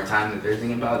their hard time that they're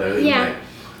thinking about. They're like,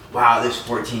 wow, this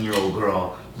 14-year-old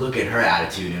girl, look at her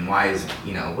attitude, and why is,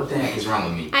 you know, what the heck is wrong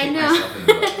with me? I know.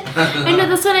 I know,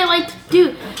 that's what I like to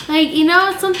do. Like, you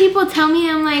know, some people tell me,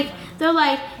 they're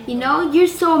like, you know, you're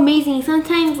so amazing.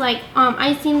 Sometimes, like,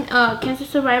 I seen a cancer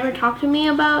survivor talk to me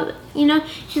about, you know,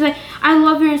 she's like, I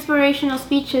love your inspirational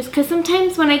speeches, because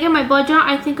sometimes when I get my blood draw,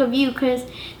 I think of you, because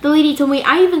the lady told me,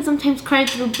 I even sometimes cry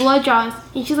through blood draws,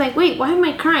 and she's like, wait, why am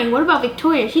I crying? What about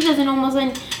Victoria? She doesn't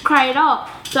almost cry at all,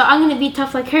 so I'm going to be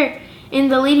tough like her. And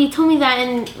the lady told me that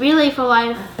in Relay for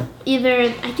Life, either,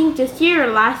 I think this year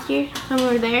or last year,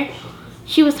 somewhere there.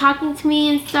 She was talking to me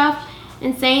and stuff,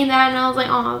 and saying that, and I was like,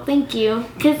 oh, thank you.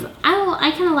 Because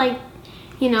I kind of like,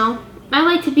 you know, I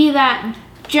like to be that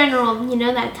general, you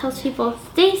know, that tells people,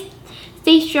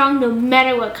 stay strong no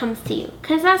matter what comes to you.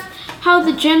 Because that's how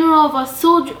the general of a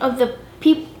soldier, of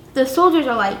the soldiers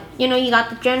are like. You know, you got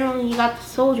the general and you got the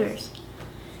soldiers.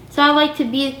 So I like to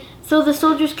be, so the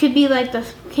soldiers could be like the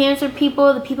cancer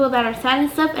people, the people that are sad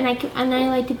and stuff, and I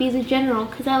like to be the general,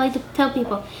 because I like to tell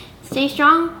people, stay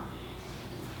strong,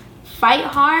 fight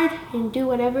hard, and do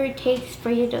whatever it takes for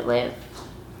you to live,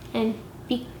 and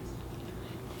be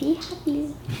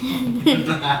happy.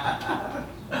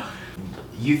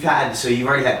 You've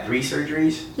already had 3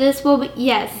 surgeries? This will be,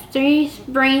 yes, 3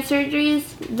 brain surgeries.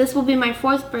 This will be my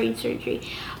 4th brain surgery.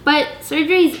 But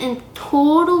surgeries in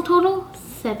total,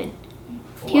 7.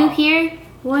 Wow. 2 here,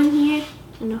 1 here,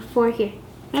 and a 4 here.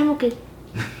 I'm okay.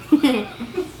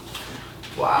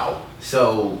 Wow.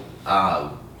 So,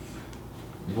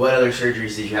 what other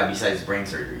surgeries did you have besides brain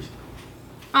surgeries?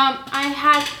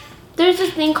 There's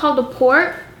this thing called a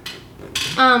port.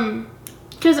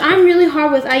 Because I'm really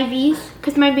hard with IVs,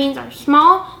 because my veins are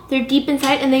small, they're deep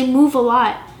inside, and they move a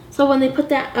lot. So when they put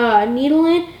that needle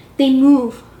in, they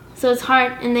move. So it's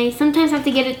hard, and they sometimes have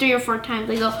to get it 3 or 4 times.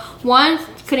 They go, once,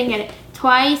 couldn't get it.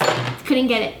 Twice, couldn't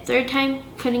get it. Third time,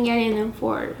 couldn't get it, and then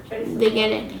fourth, they get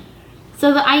it.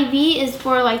 So the IV is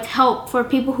for like help for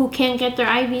people who can't get their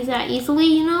IVs that easily,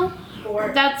 you know?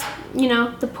 That's, you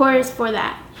know, the port is for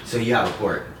that. So you have a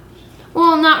port?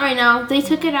 Well, not right now. They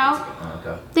took it out. Oh,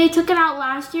 okay. They took it out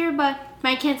last year, but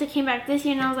my cancer came back this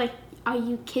year, and I was like, are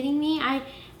you kidding me? I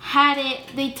had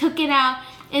it. They took it out,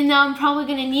 and now I'm probably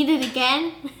going to need it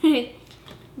again.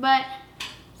 But,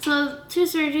 so 2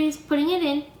 surgeries, putting it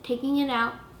in, taking it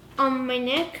out. On my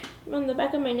neck, on the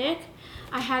back of my neck,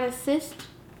 I had a cyst.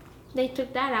 They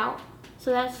took that out.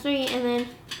 So that's 3. And then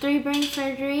 3 brain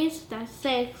surgeries, that's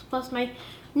 6. Plus my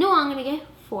new one, I'm going to get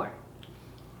 4.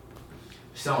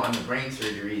 So on the brain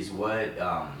surgeries, what,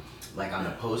 like on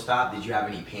the post-op, did you have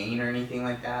any pain or anything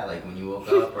like that? Like when you woke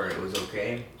up, or it was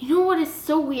okay? You know what is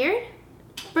so weird?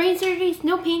 Brain surgeries,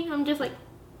 no pain. I'm just like,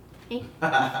 hey.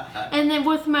 And then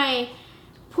with my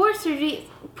port surgery,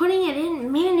 putting it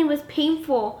in, man, it was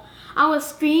painful. I was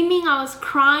screaming, I was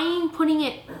crying, putting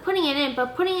it in,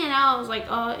 but putting it out, I was like,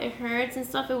 oh, it hurts and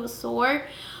stuff. It was sore.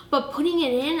 But putting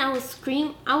it in, I was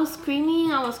screaming, I was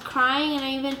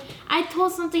crying, and I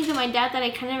told something to my dad that I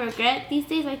kind of regret these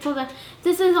days. I told him,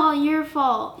 this is all your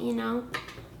fault, you know?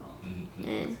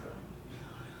 And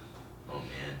Oh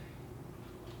man.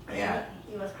 Yeah.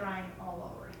 He was crying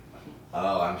all over.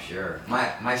 Oh, I'm sure.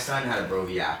 My son had a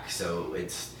Broviac, so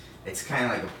it's kind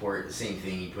of like a port, the same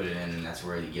thing. You put it in, and that's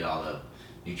where you get all the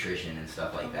nutrition and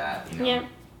stuff like that. You know? yeah,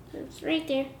 it's right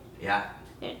there. Yeah.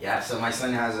 Yeah, so my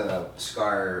son has a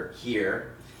scar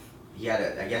here. He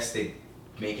had I guess they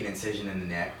make an incision in the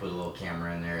neck, put a little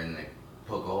camera in there, and they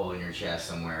poke a hole in your chest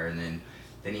somewhere, and then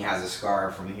he has a scar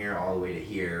from here all the way to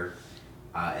here,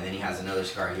 and then he has another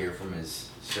scar here from his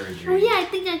surgery. Oh yeah, I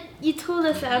think you told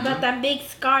us about that big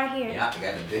scar here. Yeah, he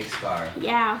got a big scar.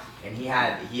 Yeah. And he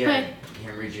had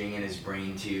hemorrhaging in his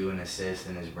brain too, and a cyst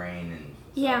in his brain, and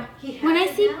Yeah. He When I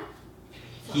has it see now?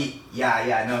 he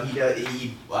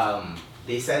does.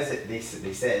 They says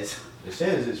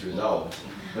it's resolved,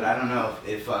 but I don't know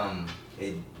if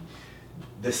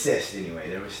the cyst anyway.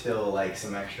 There was still like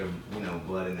some extra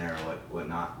blood in there or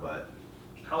whatnot, but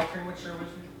How premature was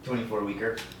you? 24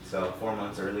 weeker, so 4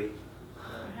 months early.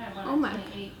 Oh my.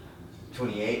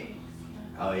 28.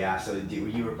 Oh yeah, so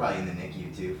you were probably in the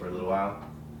NICU too for a little while.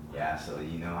 Yeah, so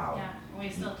you know how. Yeah, we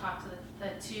still talk to the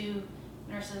 2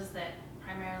 nurses that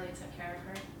primarily took care of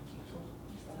her.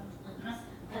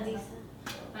 Alisa.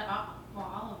 But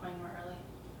all of mine were early.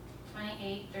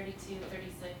 28, 32,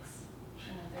 36,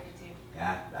 and then 32.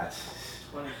 Yeah, that's.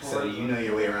 24. So you know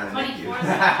your way around a 24 NICU.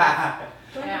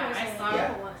 Yeah, I saw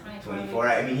Yeah. 24.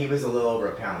 I mean, he was a little over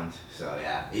a pound, so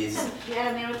yeah, he's. You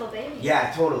had a miracle baby.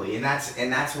 Yeah, totally, and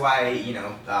that's why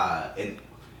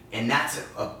and that's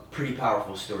a pretty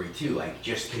powerful story too. Like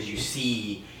just because you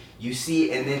see,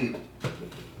 and then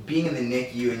being in the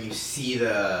NICU and you see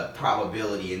the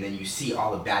probability, and then you see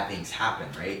all the bad things happen,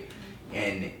 right?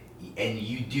 And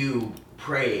you do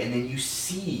pray, and then you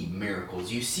see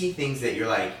miracles. You see things that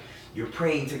you're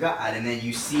praying to God, and then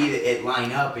you see it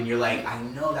line up, and you're like, I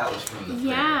know that was from the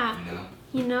prayer. Yeah. You know.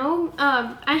 You know,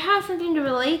 I have something to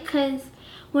relate because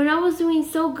when I was doing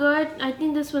so good, I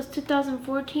think this was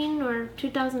 2014 or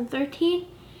 2013.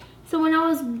 So when I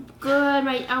was good,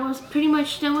 I was pretty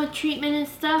much done with treatment and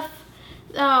stuff.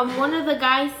 One of the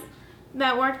guys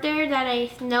that worked there that I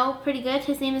know pretty good,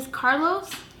 his name is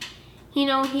Carlos. You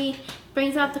know, he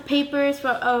brings out the papers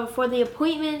for the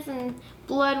appointments and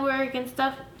blood work and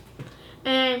stuff.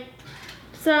 And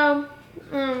so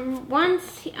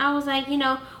once I was like,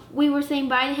 we were saying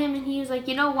bye to him, and he was like,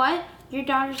 you know what? Your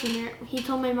daughter's a miracle. He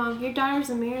told my mom, your daughter's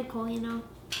a miracle, Yeah.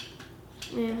 It's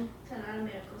a lot of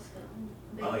miracles.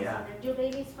 Oh, yeah. Your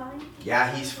baby's fine? Yeah,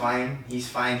 he's fine.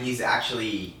 He's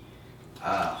actually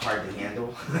hard to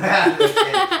handle.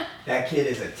 That kid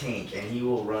is a tank, and he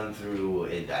will run through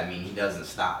it. I mean, he doesn't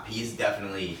stop. He's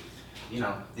definitely,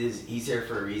 he's here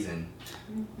for a reason.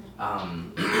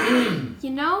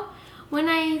 When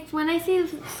I see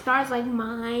scars like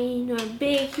mine or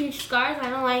big, huge scars, I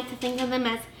don't like to think of them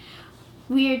as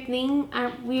weird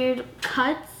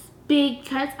cuts, big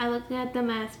cuts. I look at them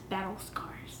as battle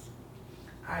scars.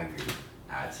 I agree.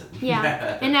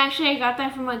 Yeah, and actually I got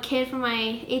that from a kid from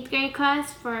my 8th grade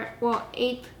class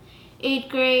eighth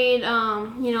grade,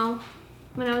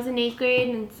 when I was in 8th grade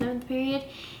and 7th period.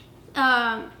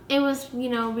 It was,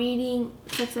 reading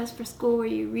success for school, where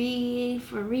you read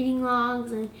for reading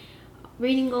logs and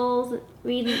reading goals,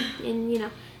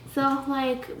 and so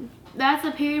like that's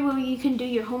a period where you can do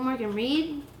your homework and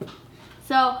read.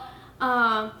 So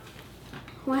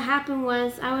what happened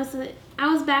was I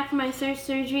was back from my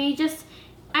surgery, just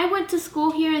I went to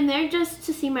school here and there just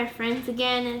to see my friends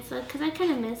again, and so because I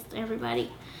kind of missed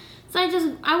everybody. So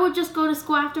I would just go to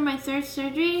school after my third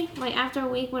surgery, like after a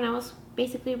week when I was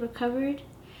basically recovered.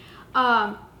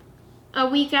 A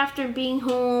week after being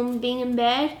home, being in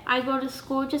bed, I go to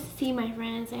school just to see my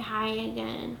friends, say hi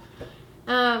again.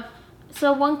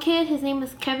 So one kid, his name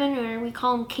is Kevin, or we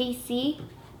call him KC.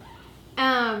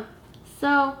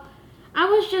 So I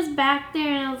was just back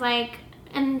there, and I was like,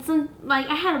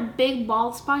 I had a big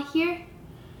bald spot here,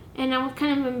 and I was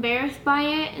kind of embarrassed by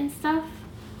it and stuff.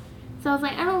 So I was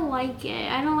like, I don't like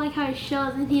it. I don't like how it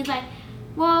shows. And he's like,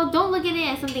 well, don't look at it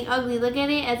as something ugly. Look at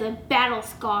it as a battle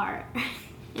scar.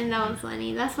 And that was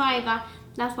funny. That's why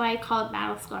I call it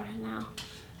battle scars now.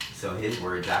 So his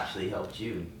words actually helped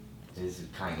you. His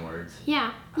kind words.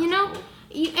 Yeah. That's cool.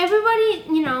 Everybody,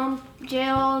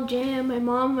 Jill, Jim, my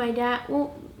mom, my dad.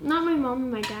 Well, not my mom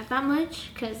and my dad that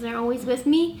much because they're always with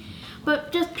me.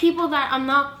 But just people that I'm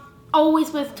not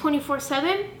always with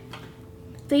 24/7.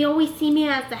 They always see me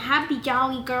as the happy,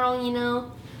 jolly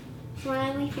girl,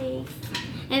 smiley face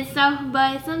and stuff.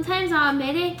 But sometimes I'll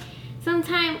admit it.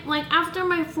 Sometimes, like after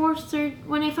my fourth surgery,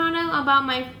 when I found out about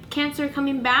my cancer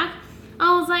coming back,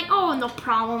 I was like, oh, no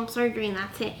problem, surgery, and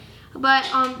that's it. But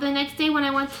the next day when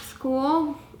I went to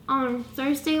school, on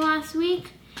Thursday last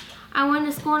week, I went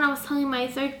to school and I was telling my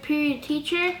third period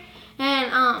teacher,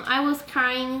 and I was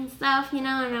crying and stuff, and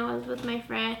I was with my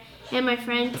friend. And my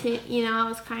friend too, I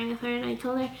was crying with her, and I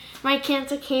told her my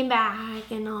cancer came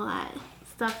back and all that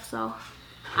stuff. So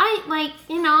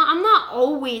I'm not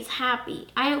always happy.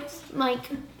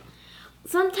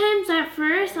 Sometimes at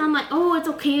first I'm like, oh, it's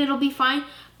okay, it'll be fine.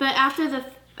 But after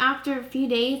a few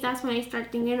days, that's when I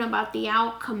start thinking about the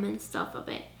outcome and stuff of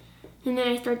it. And then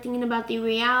I start thinking about the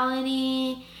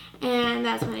reality, and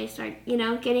that's when I start,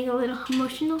 getting a little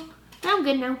emotional. But I'm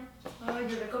good now. Oh,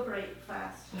 you recuperate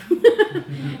fast.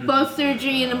 Both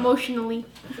surgery and emotionally.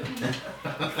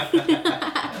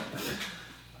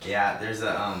 Yeah, there's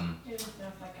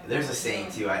a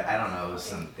saying too. I don't know,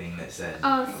 something that said.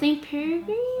 Oh, St.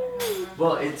 Peregrine?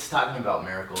 Well, it's talking about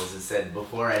miracles. It said,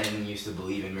 before I didn't used to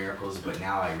believe in miracles, but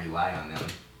now I rely on them.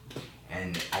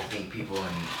 And I think people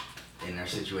in our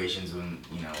situations when,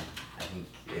 I think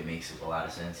it makes a lot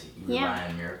of sense. You rely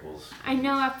on miracles. I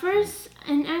know at first,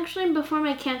 and actually before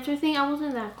my cancer thing, I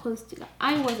wasn't that close to God.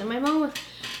 I wasn't. My mom was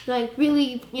like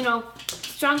really,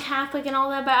 strong Catholic and all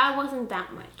that, but I wasn't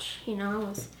that much. I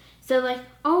was still like,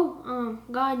 oh,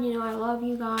 God, I love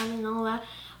you, God, and all that.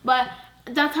 But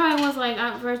that's how I was like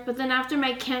at first. But then after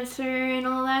my cancer and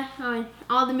all that,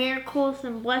 all the miracles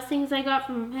and blessings I got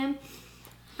from Him,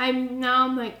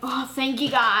 I'm like, oh, thank you,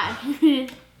 God.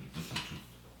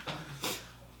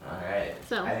 All right.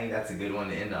 So I think that's a good one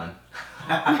to end on.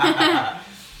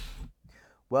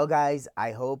 Well, guys,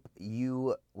 I hope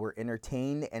you were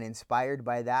entertained and inspired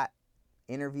by that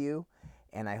interview,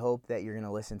 and I hope that you're going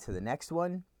to listen to the next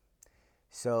one.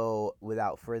 So,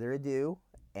 without further ado,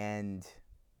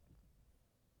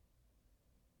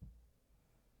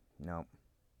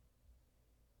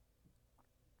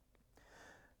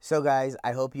 So, guys,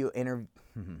 I hope you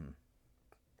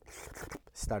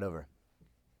Start over.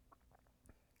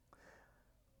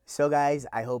 So, guys,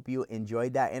 I hope you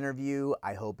enjoyed that interview.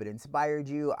 I hope it inspired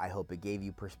you. I hope it gave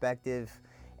you perspective.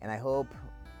 And I hope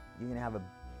you're going to have a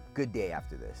good day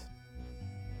after this.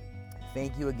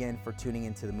 Thank you again for tuning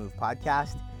into the Move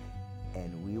Podcast.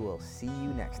 And we will see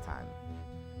you next time.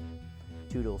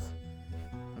 Toodles.